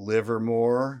Lawrence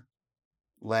Livermore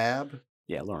lab.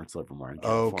 Yeah, Lawrence Livermore in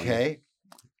California. Okay.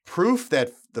 Proof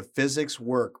that the physics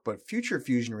work, but future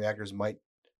fusion reactors might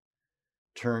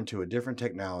turn to a different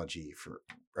technology for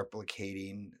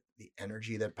replicating the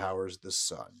energy that powers the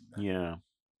sun. Yeah.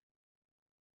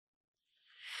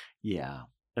 Yeah.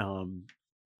 We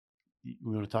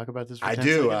want to talk about this? I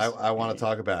do. I want to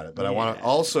talk about it, but I want to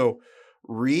also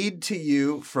read to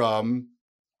you from.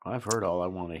 I've heard all I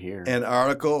want to hear. An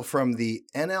article from the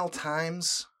NL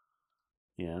Times.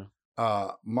 Yeah.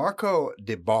 Marco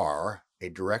de Bar, a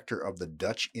director of the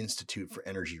Dutch Institute for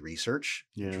Energy Research.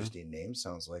 Interesting name.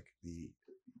 Sounds like the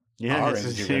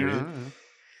Institute.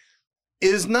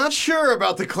 Is not sure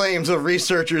about the claims of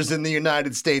researchers in the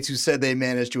United States who said they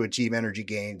managed to achieve energy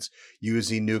gains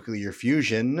using nuclear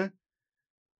fusion.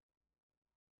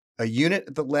 A unit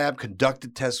at the lab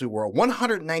conducted tests where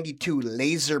 192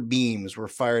 laser beams were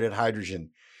fired at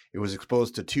hydrogen. It was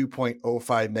exposed to 2.05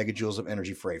 megajoules of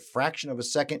energy for a fraction of a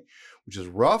second, which is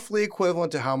roughly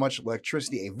equivalent to how much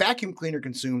electricity a vacuum cleaner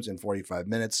consumes in 45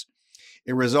 minutes.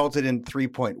 It resulted in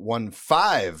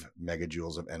 3.15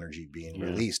 megajoules of energy being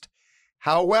released.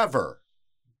 However,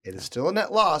 it is still a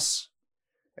net loss,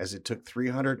 as it took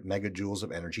 300 megajoules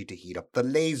of energy to heat up the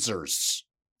lasers.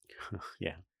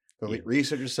 The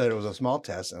researchers said it was a small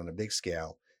test on a big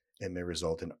scale and may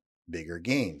result in bigger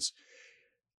gains.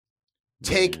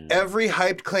 Take every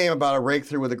hyped claim about a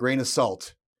breakthrough with a grain of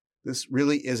salt. This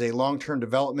really is a long-term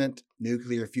development.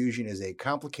 Nuclear fusion is a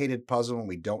complicated puzzle, and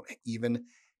we don't even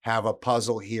have a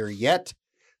puzzle here yet.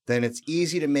 Then it's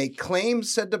easy to make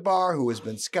claims, said DeBar, who has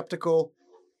been skeptical.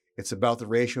 It's about the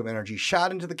ratio of energy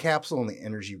shot into the capsule and the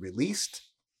energy released.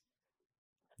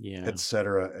 Et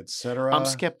cetera, et cetera. I'm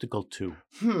skeptical too.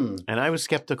 And I was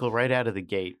skeptical right out of the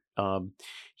gate.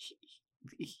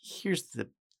 Here's the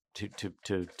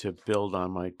to build on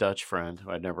my Dutch friend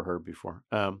who I'd never heard before.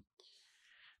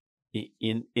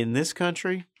 In this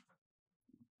country,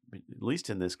 at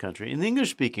least in this country, in the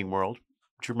English-speaking world,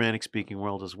 Germanic-speaking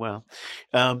world as well,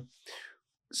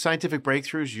 scientific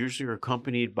breakthroughs usually are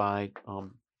accompanied by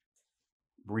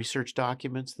research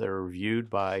documents that are reviewed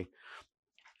by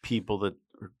people that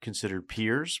are considered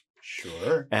peers.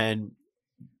 Sure. And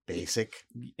basic.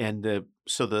 And the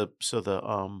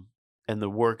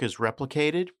work is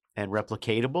replicated and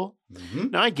replicatable.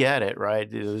 Now I get it, right?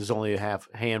 There's only a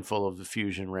handful of the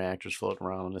fusion reactors floating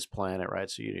around on this planet, right?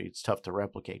 So it's tough to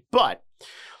replicate. But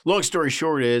long story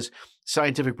short is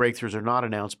scientific breakthroughs are not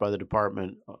announced by the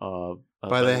department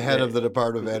by the head of the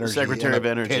Department of Energy, Secretary of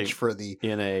Energy, pitch for the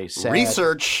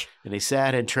research in a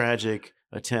sad and tragic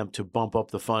attempt to bump up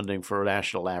the funding for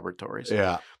national laboratories.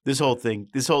 Yeah.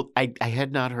 I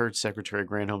had not heard Secretary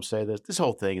Granholm say this. This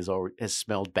whole thing has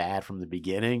smelled bad from the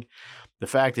beginning. The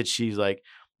fact that she's like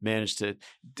managed to,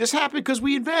 this happened because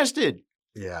we invested.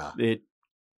 Yeah.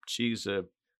 she's a.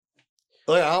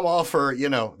 Look, I'm all for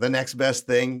the next best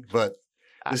thing, but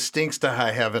this stinks to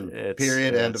high heaven.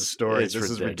 Period. End of story. This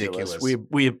is ridiculous.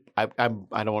 I don't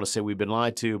want to say we've been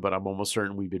lied to, but I'm almost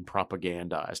certain we've been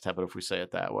propagandized. How about if we say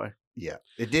it that way? Yeah,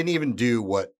 it didn't even do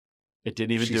what. It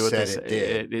didn't even do what they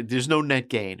said. There's no net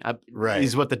gain. Right.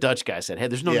 Is what the Dutch guy said. Hey,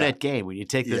 there's no net gain when you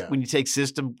take when you take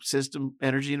system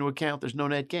energy into account. There's no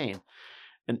net gain,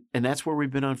 and that's where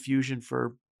we've been on fusion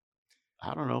for,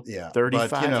 I don't know,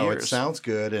 35 years. It sounds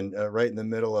good, and right in the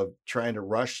middle of trying to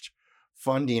rush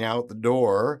funding out the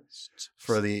door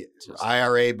for the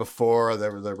IRA before the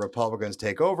Republicans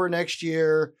take over next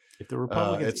year. If the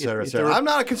Republicans, et cetera, et cetera. I'm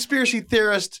not a conspiracy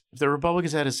theorist. If the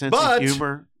Republicans had a sense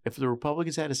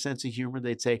of humor,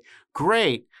 they'd say,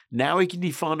 "Great, now we can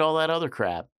defund all that other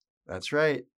crap." That's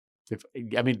right.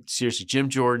 Seriously, Jim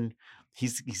Jordan,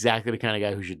 he's exactly the kind of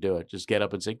guy who should do it. Just get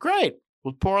up and say, "Great,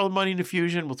 we'll pour all the money into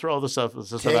fusion. We'll throw all this stuff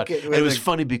out." And it was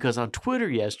funny because on Twitter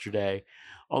yesterday,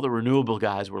 all the renewable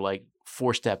guys were like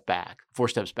 4 steps back.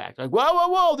 Like,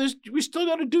 whoa, we still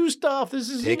got to do stuff. This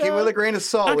is take it with a grain of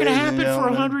salt. Not going to happen for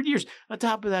 100 years. On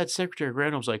top of that, Secretary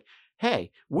Granholm's like, "Hey,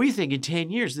 we think in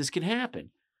 10 years this can happen."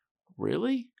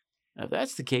 Really? Now, if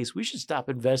that's the case, we should stop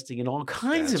investing in all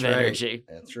kinds of energy.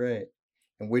 That's right.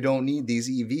 And we don't need these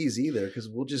EVs either, because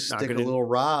we'll just stick a little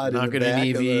rod. Not going to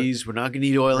need EVs. We're not going to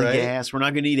need oil and gas. We're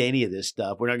not going to need any of this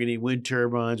stuff. We're not going to need wind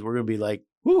turbines. We're going to be like,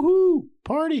 woohoo,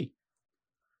 party.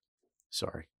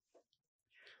 Sorry.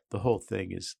 The whole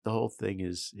thing is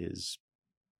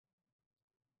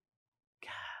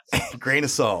grain of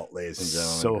salt, ladies and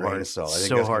gentlemen. So grain hard. Of salt. I think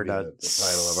so that's hard not the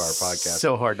title of our podcast.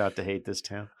 So hard not to hate this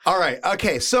town. All right.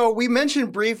 Okay. So we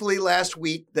mentioned briefly last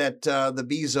week that the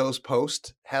Bezos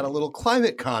Post had a little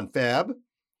climate confab.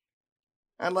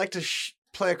 I'd like to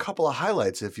play a couple of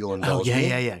highlights if you'll indulge me.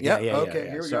 Yeah. Okay.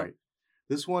 Here we go.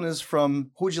 This one is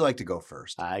from, who would you like to go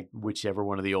first? Whichever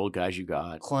one of the old guys you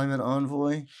got. Climate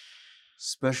Envoy,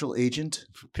 Special Agent.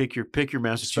 Pick your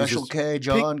Massachusetts. Special K,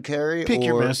 John Kerry. Pick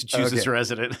your Massachusetts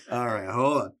resident. All right,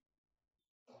 hold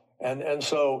on. And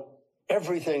so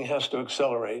everything has to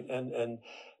accelerate and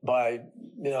by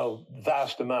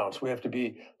vast amounts. We have to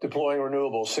be deploying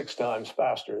renewables 6 times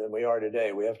faster than we are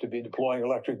today. We have to be deploying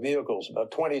electric vehicles about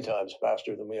 20 times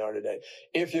faster than we are today,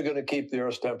 if you're going to keep the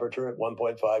Earth's temperature at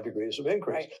 1.5 degrees of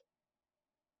increase.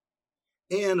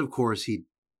 And of course, he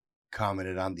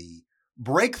commented on the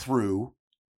breakthrough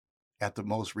at the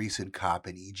most recent COP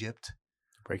in Egypt.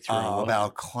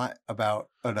 About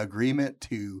an agreement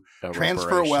to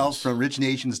transfer wealth from rich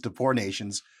nations to poor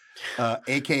nations,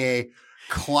 aka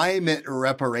climate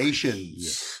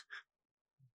reparations.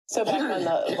 So back on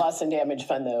the loss and damage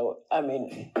fund, though,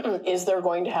 is there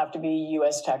going to have to be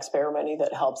U.S. taxpayer money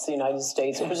that helps the United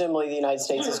States? Presumably the United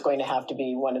States is going to have to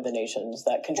be one of the nations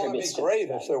that contributes to it. Well, it'd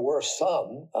be great if there were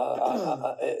some.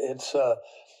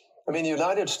 The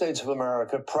United States of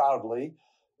America proudly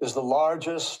is the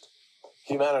largest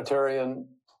humanitarian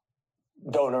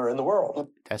donor in the world.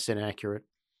 That's inaccurate.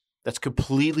 That's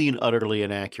completely and utterly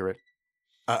inaccurate.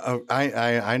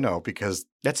 I know, because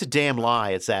that's a damn lie.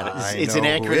 It's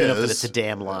inaccurate enough that it's a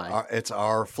damn lie. It's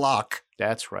our flock.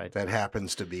 That's right. That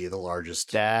happens to be the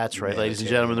largest. That's right, ladies and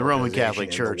gentlemen. The Roman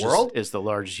Catholic Church is the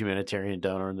largest humanitarian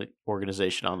donor in the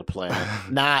organization on the planet,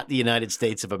 not the United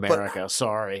States of America.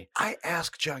 Sorry. I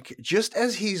ask John, just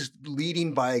as he's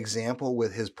leading by example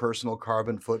with his personal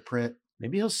carbon footprint,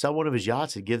 maybe he'll sell one of his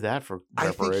yachts and give that for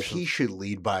reparations. I think he should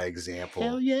lead by example.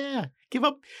 Hell yeah. Give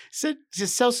up.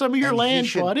 Just sell some of your land,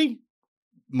 buddy.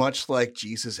 Much like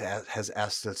Jesus has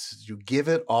asked us to give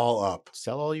it all up.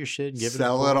 Sell all your shit and give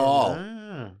Sell it all.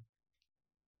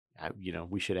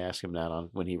 We should ask him that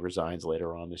when he resigns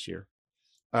later on this year.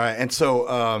 All right. And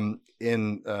so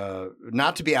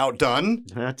not to be outdone.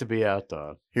 Not to be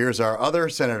outdone. Here's our other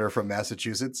senator from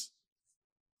Massachusetts.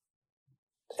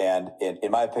 And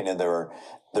in my opinion, there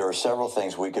are several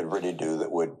things we could really do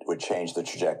that would change the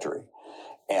trajectory.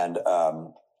 And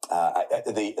the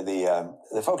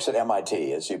folks at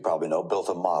MIT, as you probably know, built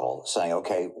a model saying,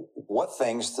 okay, what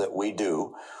things that we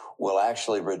do will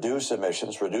actually reduce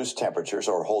emissions, reduce temperatures,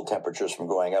 or hold temperatures from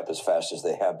going up as fast as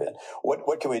they have been?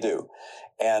 What can we do?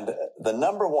 And the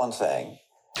number one thing,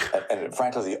 and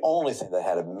frankly, the only thing that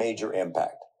had a major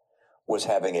impact, was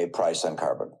having a price on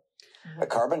carbon. A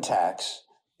carbon tax,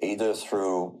 either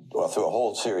through a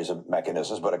whole series of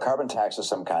mechanisms, but a carbon tax of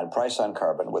some kind, price on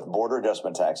carbon with border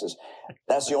adjustment taxes,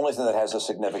 that's the only thing that has a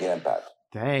significant impact.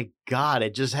 Thank God.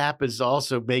 It just happens to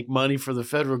also make money for the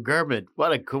federal government.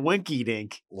 What a coinky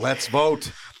dink. Let's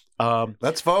vote.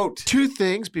 Let's vote. 2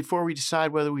 things before we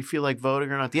decide whether we feel like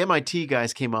voting or not. The MIT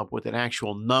guys came up with an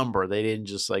actual number. They didn't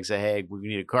just like say, "Hey, we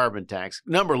need a carbon tax."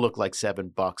 Number looked like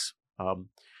 $7,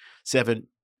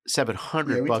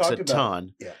 $700 a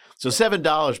ton. Yeah. So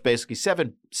 $7 basically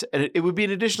it would be an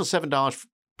additional $7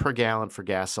 per gallon for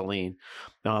gasoline.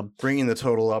 Bringing the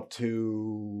total up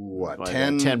to what?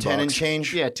 10 and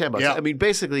change? Yeah, $10. Yeah. I mean,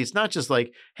 basically it's not just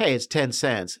like, hey, it's 10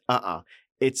 cents.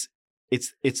 It's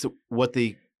what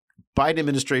the Biden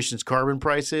administration's carbon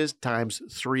price is times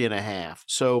 3.5.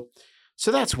 So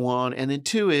that's one. And then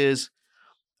 2 is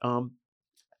I'm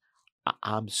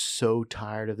so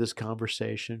tired of this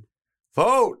conversation.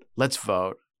 Vote. Let's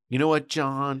vote. You know what,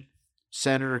 John?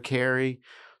 Senator Kerry,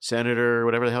 Senator,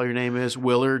 whatever the hell your name is,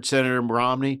 Willard, Senator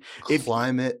Romney.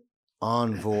 Climate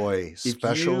envoy,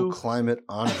 special climate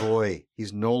envoy.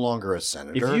 He's no longer a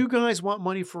senator. If you guys want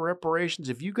money for reparations,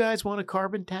 if you guys want a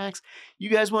carbon tax, you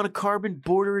guys want a carbon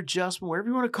border adjustment, whatever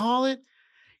you want to call it,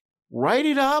 write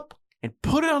it up and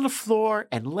put it on the floor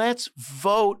and let's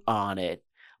vote on it.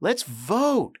 Let's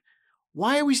vote.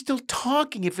 Why are we still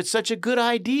talking if it's such a good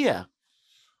idea?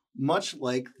 Much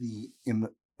like the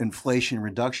Inflation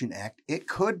Reduction Act, it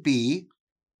could be,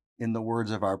 in the words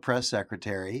of our press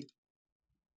secretary.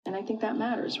 And I think that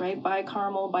matters, right?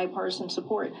 Bipartisan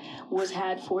support was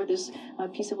had for this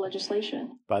piece of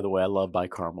legislation. By the way, I love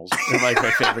bicaramels. They're like my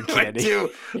favorite candy.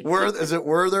 Is it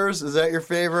Werther's? Is that your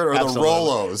favorite? Or Absolutely. The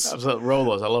Rolos? Absolutely.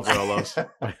 Rolos. I love Rolos.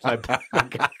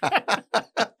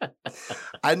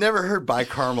 I never heard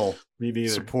bicaramel Me neither.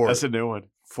 support. That's a new one.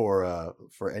 For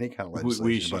any kind of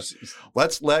legislation. We should,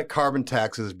 let's let carbon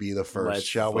taxes be the first,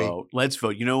 shall we? Let's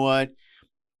vote. You know what?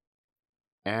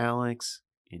 Alex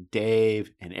and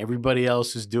Dave and everybody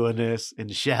else who's doing this in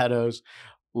the shadows,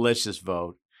 let's just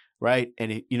vote, right?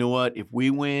 And you know what? If we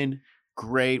win,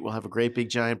 great. We'll have a great big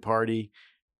giant party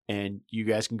and you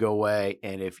guys can go away.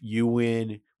 And if you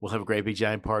win, we'll have a great big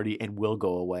giant party and we'll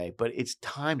go away. But it's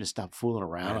time to stop fooling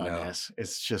around on this.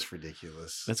 It's just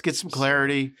ridiculous. Let's get some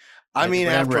clarity. I mean,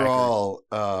 after all,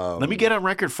 let me get on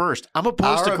record first. I'm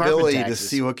opposed to our carbon ability taxes. to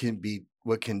see what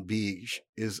can be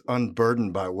is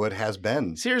unburdened by what has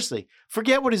been. Seriously,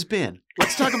 forget what has been.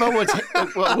 Let's talk about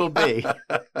what will be.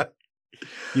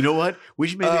 You know what? We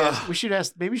should maybe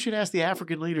ask the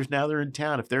African leaders now they're in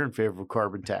town if they're in favor of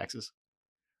carbon taxes.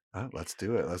 Let's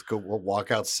do it. Let's go. We'll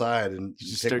walk outside and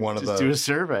do a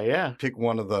survey. Yeah, pick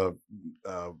one of the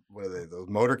what are they? Those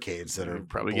motorcades that are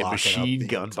probably get machine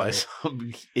gunned by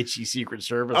some itchy Secret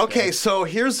Service. Okay, guy. So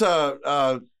here's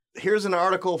an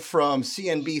article from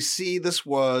CNBC. This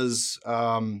was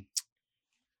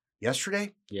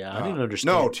yesterday. Yeah, I didn't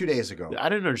understand. No, 2 days ago. I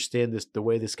didn't understand the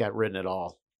way this got written at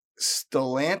all.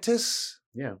 Stellantis,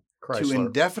 Chrysler. to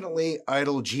indefinitely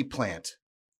idle Jeep plant.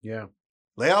 Yeah.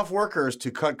 Lay off workers to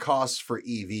cut costs for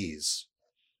EVs.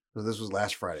 So this was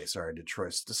last Friday. Sorry,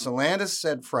 Detroit. Stellantis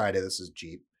said Friday, this is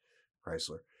Jeep,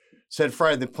 Chrysler, said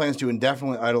Friday that plans to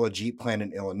indefinitely idle a Jeep plant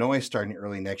in Illinois starting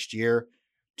early next year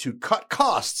to cut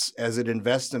costs as it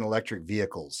invests in electric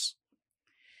vehicles.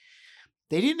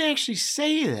 They didn't actually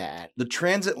say that. The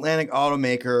transatlantic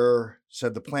automaker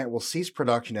said the plant will cease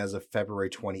production as of February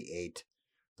 28.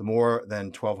 The more than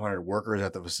 1,200 workers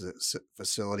at the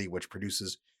facility, which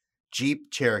produces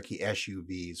Jeep Cherokee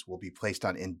SUVs, will be placed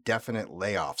on indefinite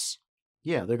layoffs.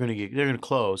 Yeah, they're going to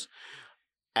close.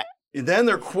 And then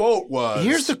their quote was...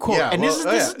 Here's the quote, this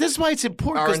is why it's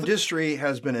important. Our industry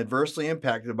has been adversely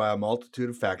impacted by a multitude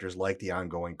of factors like the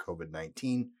ongoing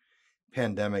COVID-19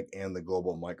 pandemic and the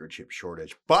global microchip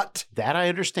shortage. But... that I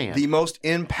understand. The most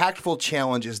impactful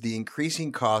challenge is the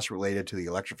increasing costs related to the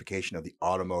electrification of the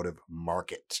automotive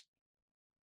market.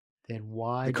 Then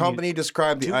why the company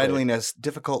described the idling as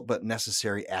difficult but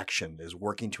necessary action, is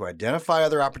working to identify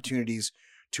other opportunities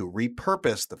to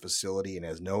repurpose the facility and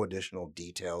has no additional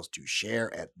details to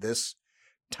share at this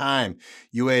time.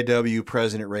 UAW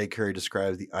President Ray Curry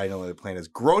describes the idling of the plant as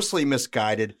grossly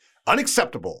misguided,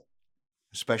 unacceptable,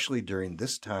 especially during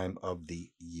this time of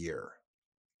the year.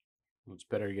 Well, it's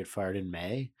better to get fired in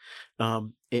May. I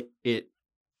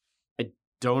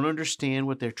don't understand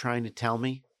what they're trying to tell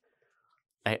me.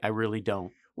 I really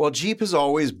don't. Well, Jeep has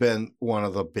always been one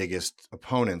of the biggest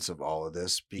opponents of all of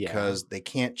this because they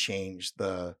can't change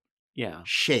the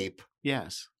shape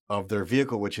of their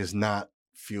vehicle, which is not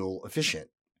fuel efficient.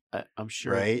 I'm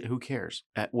sure. Right? Who cares?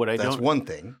 That's one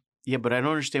thing. Yeah, but I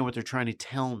don't understand what they're trying to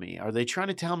tell me. Are they trying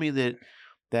to tell me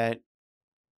that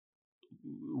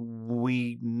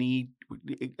we need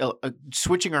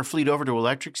switching our fleet over to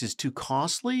electrics is too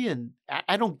costly? And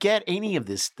I don't get any of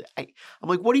this. I'm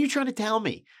like, what are you trying to tell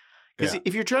me? Because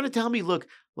if you're trying to tell me, look,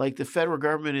 like the federal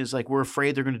government is like, we're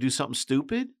afraid they're going to do something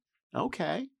stupid.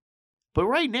 Okay. But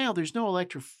right now, there's no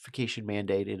electrification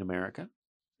mandate in America.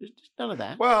 There's none of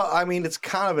that. Well, I mean, it's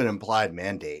kind of an implied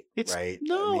mandate, right?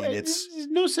 No, I mean, there's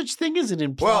no such thing as an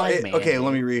implied mandate. Okay,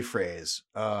 let me rephrase.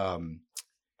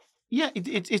 Yeah,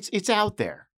 it's out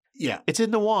there. Yeah, it's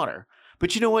in the water.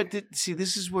 But you know what? See,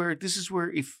 this is where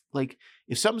if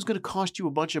something's going to cost you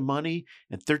a bunch of money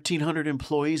and 1,300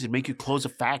 employees and make you close a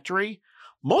factory,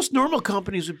 most normal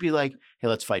companies would be like, "Hey,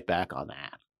 let's fight back on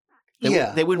that."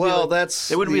 They wouldn't be like, that's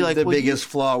they wouldn't be like the biggest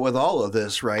flaw with all of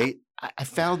this, right?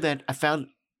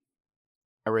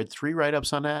 I read 3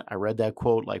 write-ups on that. I read that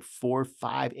quote like 4,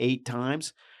 5, 8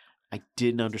 times. I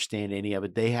didn't understand any of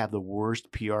it. They have the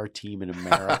worst PR team in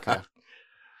America.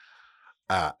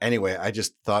 Anyway, I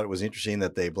just thought it was interesting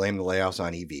that they blame the layoffs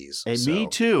on EVs. And me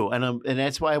too. And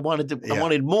that's why I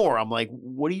wanted more. I'm like,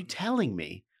 what are you telling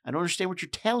me? I don't understand what you're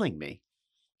telling me.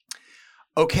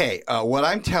 Okay, what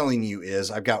I'm telling you is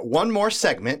I've got one more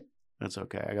segment. That's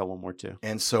okay. I got one more too.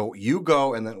 And so you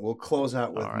go, and then we'll close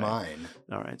out with mine.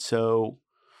 All right. So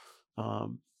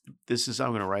I'm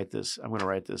going to write this.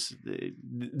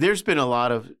 There's been a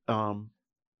lot of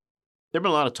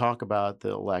talk about the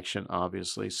election.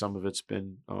 Obviously, some of it's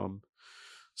been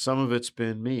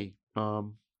me.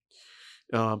 Some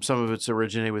of it's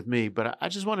originated with me. But I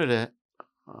just wanted to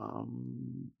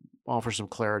offer some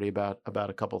clarity about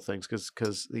a couple of things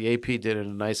because the AP did a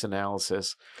nice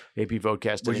analysis. AP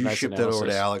Votecast did a nice analysis. Would you ship that over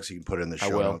to Alex? You can put it in the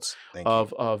show notes. Thank you.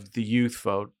 Of the youth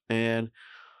vote. And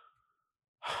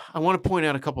I want to point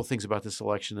out a couple of things about this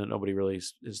election that nobody really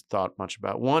has thought much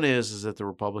about. One is that the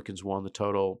Republicans won the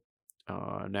total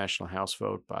national House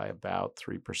vote by about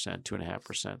 3%,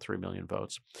 2.5%, 3 million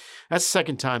votes. That's the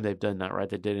second time they've done that, right?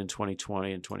 They did it in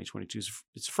 2020 and 2022.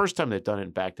 It's the first time they've done it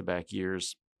in back-to-back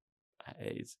years,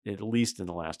 at least in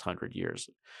the last 100 years.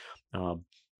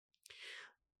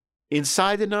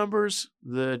 Inside the numbers,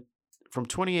 from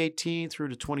 2018 through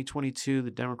to 2022, the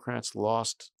Democrats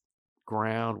lost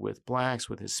ground with blacks,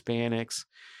 with Hispanics,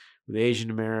 with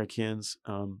Asian Americans,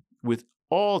 with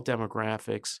all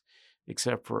demographics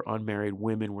except for unmarried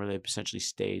women, where they've essentially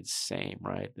stayed the same,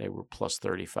 right? They were plus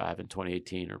 35 in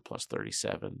 2018 or plus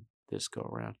 37 this go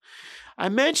around. I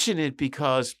mention it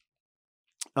because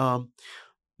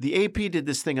the AP did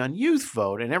this thing on youth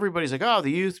vote, and everybody's like, oh,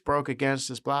 the youth broke against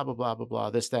us, blah, blah, blah, blah, blah,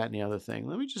 this, that, and the other thing.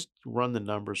 Let me just run the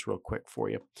numbers real quick for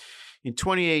you. In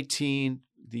 2018,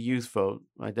 the youth vote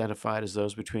identified as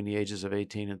those between the ages of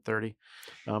 18 and 30.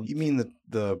 You mean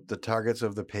the targets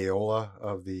of the payola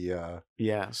of the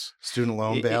yes student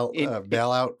loan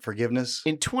bailout forgiveness?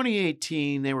 In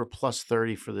 2018, they were plus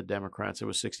 30 for the Democrats. It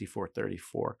was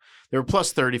 64-34. They were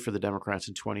plus 30 for the Democrats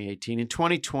in 2018. In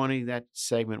 2020, that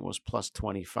segment was plus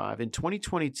 25. In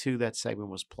 2022, that segment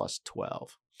was plus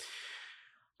 12.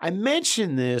 I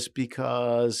mention this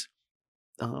because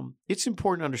it's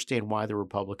important to understand why the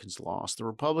Republicans lost. The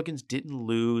Republicans didn't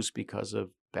lose because of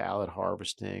ballot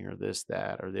harvesting or this,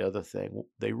 that, or the other thing.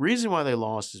 The reason why they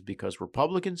lost is because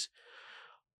Republicans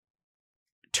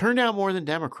turned out more than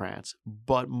Democrats,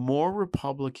 but more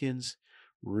Republicans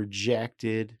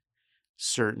rejected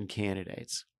certain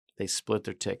candidates. They split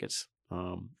their tickets.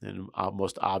 And the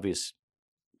most obvious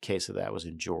case of that was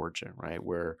in Georgia, right,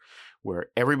 where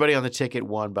everybody on the ticket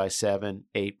won by 7,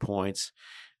 8 points,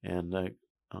 and the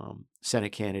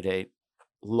Senate candidate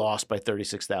lost by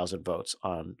 36,000 votes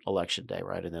on election day,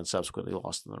 right, and then subsequently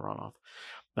lost in the runoff.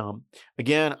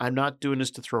 Again, I'm not doing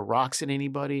this to throw rocks at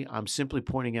anybody. I'm simply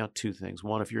pointing out two things.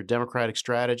 One, if you're a Democratic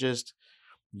strategist,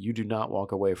 you do not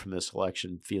walk away from this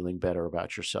election feeling better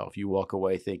about yourself. You walk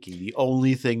away thinking the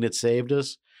only thing that saved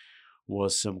us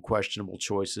was some questionable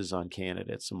choices on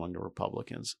candidates among the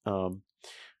Republicans.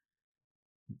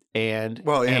 In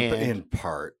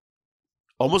part.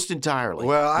 Almost entirely.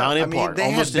 Well, not in I mean, part. they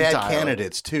Almost had bad entirely.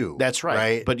 candidates too. That's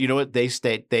right. But you know what?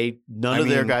 None of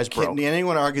their guys broke. Can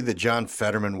anyone argue that John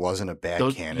Fetterman wasn't a bad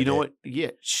candidate? You know what?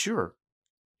 Yeah, sure.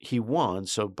 He won,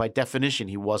 so by definition,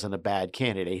 he wasn't a bad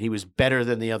candidate. He was better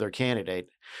than the other candidate.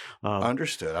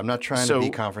 Understood. I'm not trying to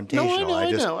be confrontational. No, I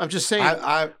know. I'm just saying.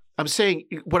 I'm saying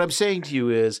what I'm saying to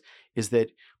you is that,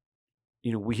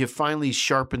 you know, we have finally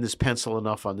sharpened this pencil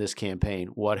enough on this campaign.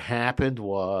 What happened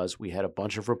was we had a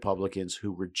bunch of Republicans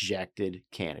who rejected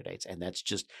candidates, and that's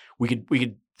just we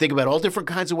could think about all different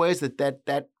kinds of ways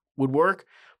that would work,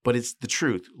 but it's the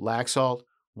truth. Laxalt,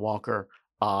 Walker,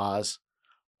 Oz,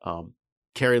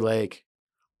 Kerry Lake,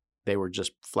 they were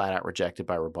just flat out rejected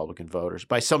by Republican voters,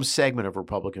 by some segment of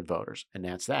Republican voters, and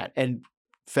that's that. And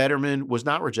Fetterman was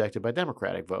not rejected by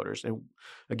Democratic voters. And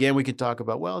again, we can talk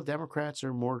about, well, Democrats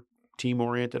are more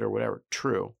team-oriented or whatever.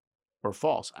 True or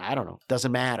false. I don't know.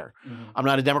 Doesn't matter. Mm-hmm. I'm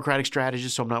not a Democratic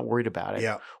strategist, so I'm not worried about it.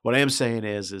 Yeah. What I am saying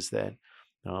is that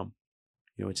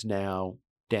it's now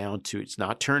down to, it's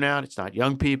not turnout, it's not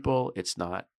young people, it's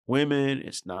not women,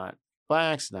 it's not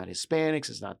blacks, it's not Hispanics,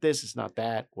 it's not this, it's not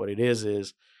that. What it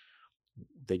is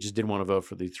they just didn't want to vote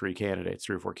for the 3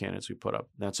 or 4 candidates we put up.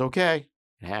 That's okay.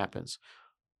 It happens.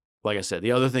 Like I said,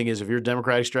 the other thing is, if you're a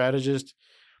Democratic strategist,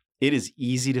 it is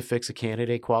easy to fix a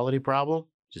candidate quality problem.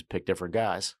 Just pick different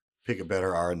guys. Pick a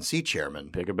better RNC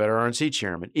chairman. Pick a better RNC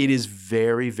chairman. It is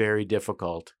very, very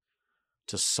difficult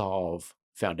to solve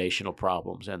foundational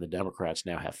problems, and the Democrats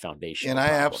now have foundational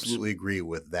problems. And I absolutely agree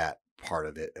with that part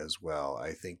of it as well.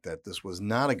 I think that this was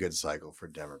not a good cycle for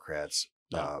Democrats.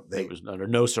 No, it was under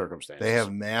no circumstances. They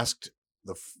have masked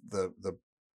the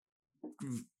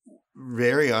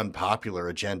very unpopular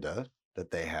agenda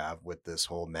that they have with this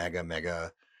whole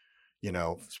mega,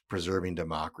 preserving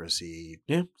democracy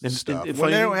stuff.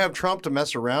 When they don't have Trump to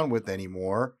mess around with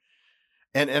anymore.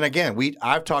 And again,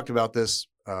 I've talked about this.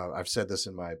 I've said this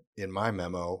in my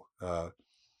memo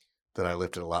that I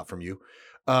lifted a lot from you.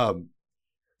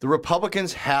 The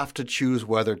Republicans have to choose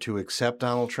whether to accept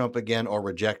Donald Trump again or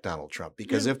reject Donald Trump.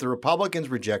 Because if the Republicans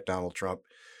reject Donald Trump,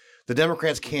 the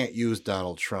Democrats can't use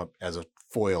Donald Trump as a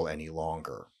foil any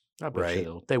longer. Right?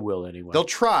 They will anyway. They'll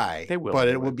try. They will. But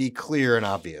anyway. it will be clear and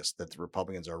obvious that the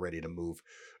Republicans are ready to move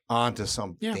on to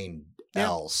something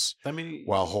else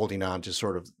while holding on to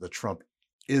sort of the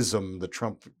Trump-ism, the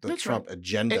Trump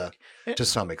agenda to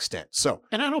some extent. So,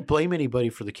 and I don't blame anybody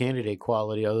for the candidate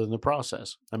quality other than the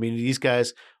process. I mean, these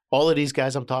guys, all of these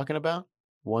guys I'm talking about,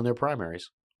 won their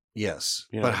primaries. Yes,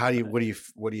 but what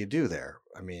do you do there?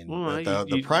 I mean,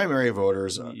 the primary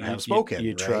voters have spoken.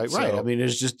 You try, right? So, I mean,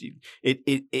 it's just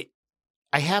it.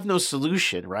 I have no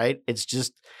solution, right? It's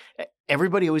just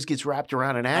everybody always gets wrapped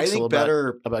around an axle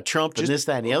about Trump and this,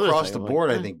 that, and the other thing. Across the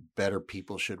board, I think better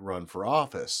people should run for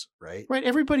office, right? Right.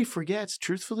 Everybody forgets,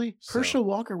 truthfully, Herschel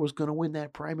Walker was going to win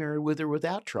that primary with or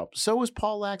without Trump. So was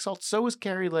Paul Laxalt. So was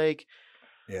Kari Lake.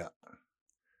 Yeah.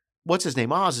 What's his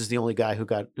name? Oz is the only guy who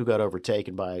got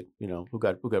overtaken by, who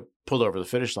got pulled over the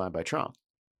finish line by Trump.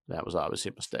 That was obviously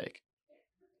a mistake.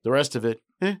 The rest of it,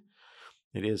 it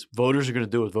is. Voters are going to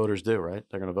do what voters do, right?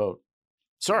 They're going to vote.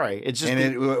 Sorry, it's just.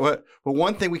 But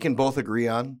one thing we can both agree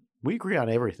on. We agree on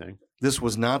everything. This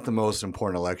was not the most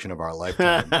important election of our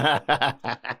lifetime.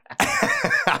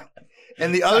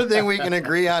 And the other thing we can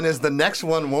agree on is the next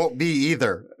one won't be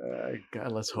either.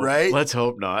 God, let's hope. Right? Let's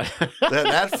hope not.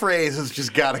 that phrase has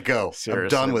just got to go.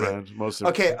 Seriously, I'm done with it.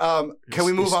 Okay, can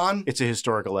we move on? It's a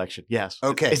historic election. Yes.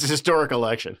 Okay. It's a historic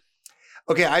election.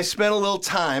 Okay, I spent a little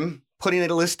time putting a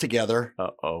list together.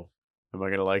 Uh-oh. Am I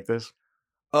going to like this?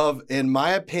 Of, in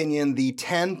my opinion, the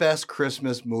 10 best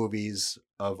Christmas movies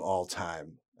of all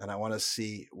time. And I want to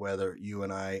see whether you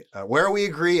and I, where we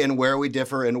agree and where we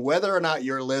differ, and whether or not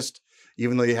your list,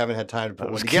 even though you haven't had time to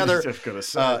put one together,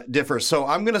 differs. So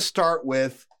I'm going to start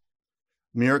with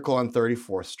Miracle on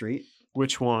 34th Street.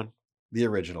 Which one? The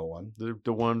original one.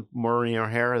 The one, Maureen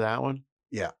O'Hara, that one?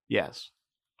 Yeah. Yes.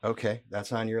 Okay,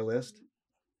 that's on your list.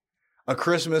 A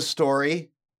Christmas Story.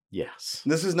 Yes.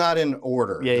 This is not in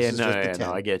order.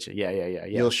 No, I get you. Yeah.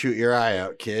 You'll shoot your eye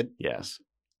out, kid. Yes.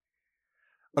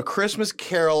 A Christmas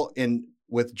Carol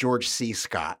with George C.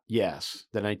 Scott. Yes,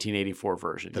 the 1984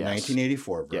 version. The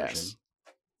 1984 version. Yes.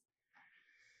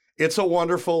 It's a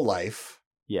Wonderful Life.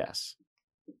 Yes.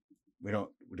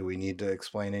 Do we need to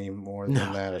explain any more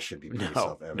than that? It should be pretty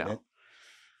self-evident. No.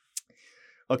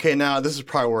 Okay, now this is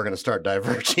probably where we're going to start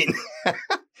diverging.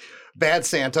 Bad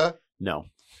Santa. No.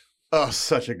 Oh,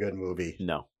 such a good movie.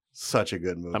 No. Such a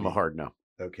good movie. I'm a hard no.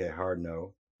 Okay, hard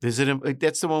no. Is it?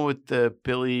 That's the one with the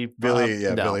Billy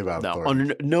Bob Thornton.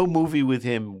 No. No movie with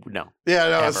him. No. Yeah,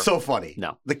 no, ever. It's so funny.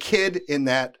 No. The kid in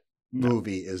that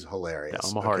movie is hilarious. No,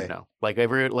 I'm a hard no. Like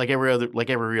every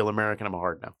real American, I'm a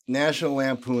hard no. National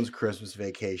Lampoon's Christmas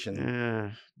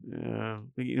Vacation.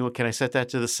 Can I set that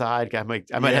to the side? I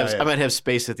might have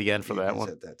space at the end for that one.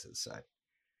 Set that to the side.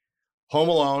 Home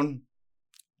Alone.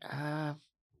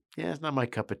 It's not my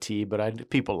cup of tea, but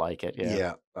people like it. Yeah.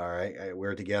 Yeah. All right.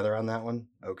 We're together on that one.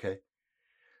 Okay.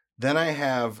 Then I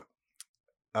have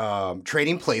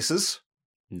Trading Places.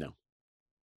 No.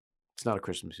 It's not a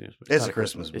Christmas movie. It's a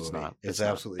Christmas movie. It's not. It's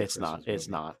absolutely. It's not. It's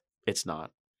not. It's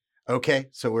not. Okay,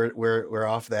 so we're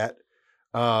off that.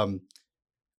 A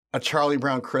Charlie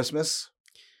Brown Christmas.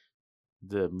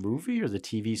 The movie or the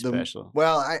TV special?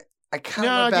 Well, I kind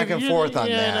of went back and forth on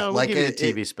that. No, like a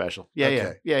TV special.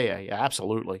 Yeah,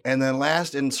 absolutely. And then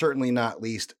last and certainly not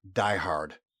least, Die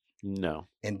Hard. No.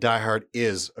 And Die Hard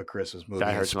is a Christmas movie.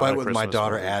 Despite what my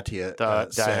daughter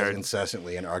Atia says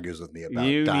incessantly and argues with me about.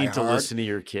 You Die need to Hard listen to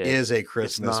your kid. Is a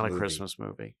Christmas movie. It's not a Christmas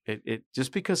movie. It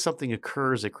just because something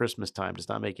occurs at Christmas time does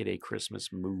not make it a Christmas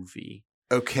movie.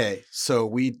 Okay, so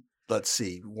let's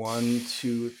see, 1,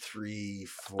 2, 3,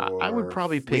 4. I would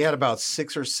probably pick. We had about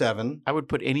 6 or 7. I would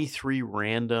put any 3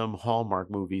 random Hallmark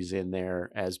movies in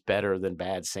there as better than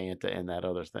Bad Santa and that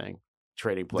other thing,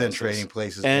 Trading Places. Then Trading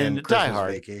Places and Die Christmas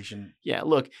Hard. Vacation. Yeah,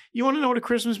 look, you want to know what a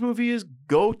Christmas movie is?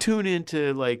 Go tune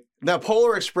into now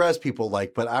Polar Express people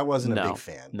like, but I wasn't a big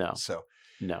fan. No, so.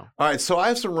 No. All right, so I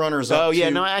have some runners up. Oh yeah,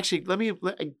 no, actually,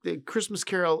 Christmas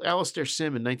Carol, Alastair Sim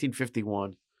in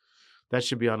 1951. That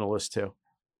should be on the list too.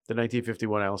 The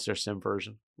 1951 Alastair Sim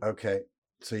version. Okay,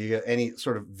 so you get any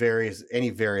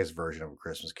various version of a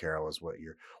Christmas Carol is what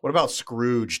you're. What about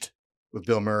Scrooged with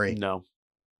Bill Murray? No.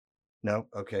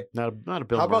 Okay. Not a Bill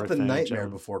Murray. How about The fan, Nightmare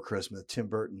Joe. Before Christmas, Tim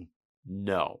Burton?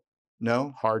 No.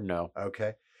 Hard no.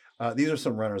 Okay. These are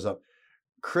some runners up.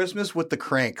 Christmas with the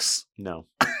Cranks. No.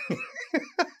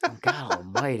 God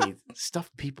almighty.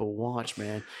 Stuff people watch,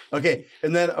 man. Okay.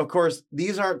 And then, of course,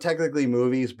 these aren't technically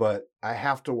movies, but I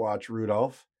have to watch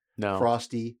Rudolph. No.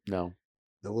 Frosty. No.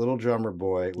 The Little Drummer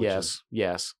Boy. Which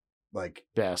Yes. Like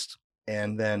best.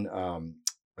 And then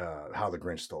How the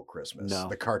Grinch Stole Christmas. No.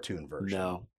 The cartoon version.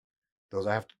 No. Those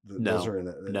I have to. No. Those are in.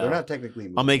 No. They're not technically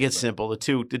movies. I'll make it simple. The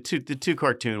two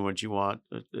cartoon ones you want.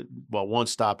 Well, one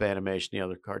stop animation, the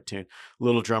other cartoon.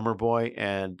 Little Drummer Boy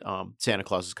and Santa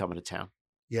Claus is Coming to Town.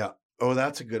 Yeah. Oh,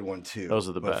 that's a good one too. Those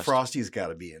are the but best. Frosty's got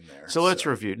to be in there. So let's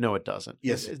review. No, it doesn't.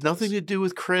 Yes, it's nothing to do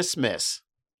with Christmas.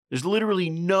 There's literally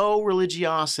no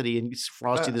religiosity in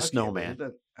Frosty the Snowman.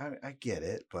 I get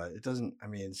it, but it doesn't. I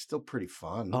mean, it's still pretty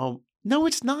fun. No,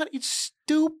 it's not. It's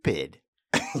stupid.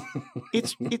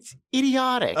 it's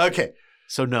idiotic. Okay.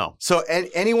 So no. So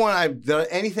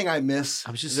anything I miss?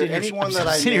 I'm just is there anyone that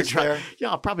I missed there? Yeah,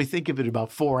 I'll probably think of it in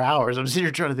about 4 hours. I'm sitting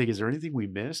here trying to think, is there anything we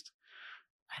missed?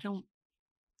 I don't.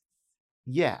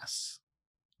 Yes.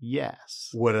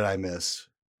 What did I miss?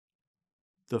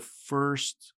 The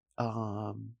first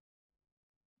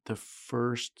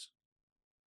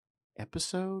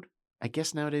episode. I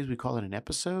guess nowadays we call it an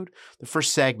episode. The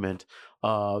first segment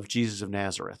of Jesus of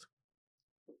Nazareth.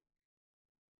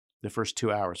 The first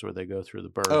 2 hours where they go through the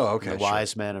birth, and the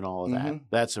wise men, and all of that. Mhm.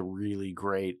 That's a really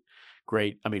great.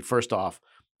 I mean, first off,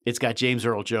 it's got James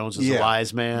Earl Jones as the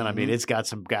wise man. I mean, it's got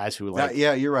some guys who like.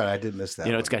 Yeah, you're right. I did miss that.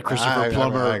 It's got Christopher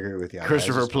Plummer. I agree with you.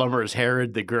 Christopher Plummer as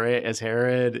Herod the Great. It's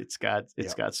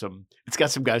got some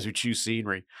guys who choose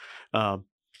scenery.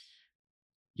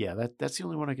 Yeah, that's the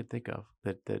only one I can think of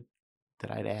that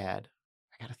I'd add.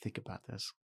 I got to think about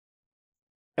this.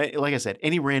 Like I said,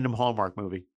 any random Hallmark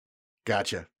movie.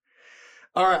 Gotcha.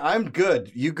 All right, I'm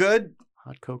good. You good?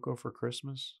 Hot cocoa for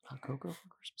Christmas? Hot cocoa for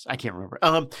Christmas? I can't remember.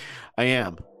 I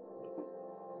am.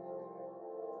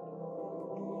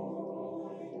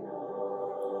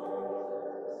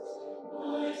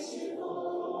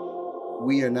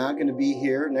 We are not going to be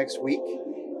here next week.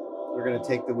 We're going to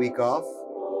take the week off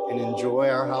and enjoy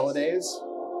our holidays,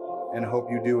 and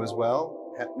hope you do as well.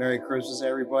 Merry Christmas,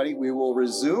 everybody. We will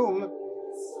resume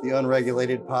the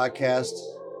Unregulated podcast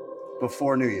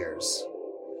before New Year's.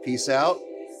 Peace out.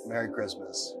 Merry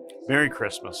Christmas. Merry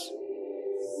Christmas.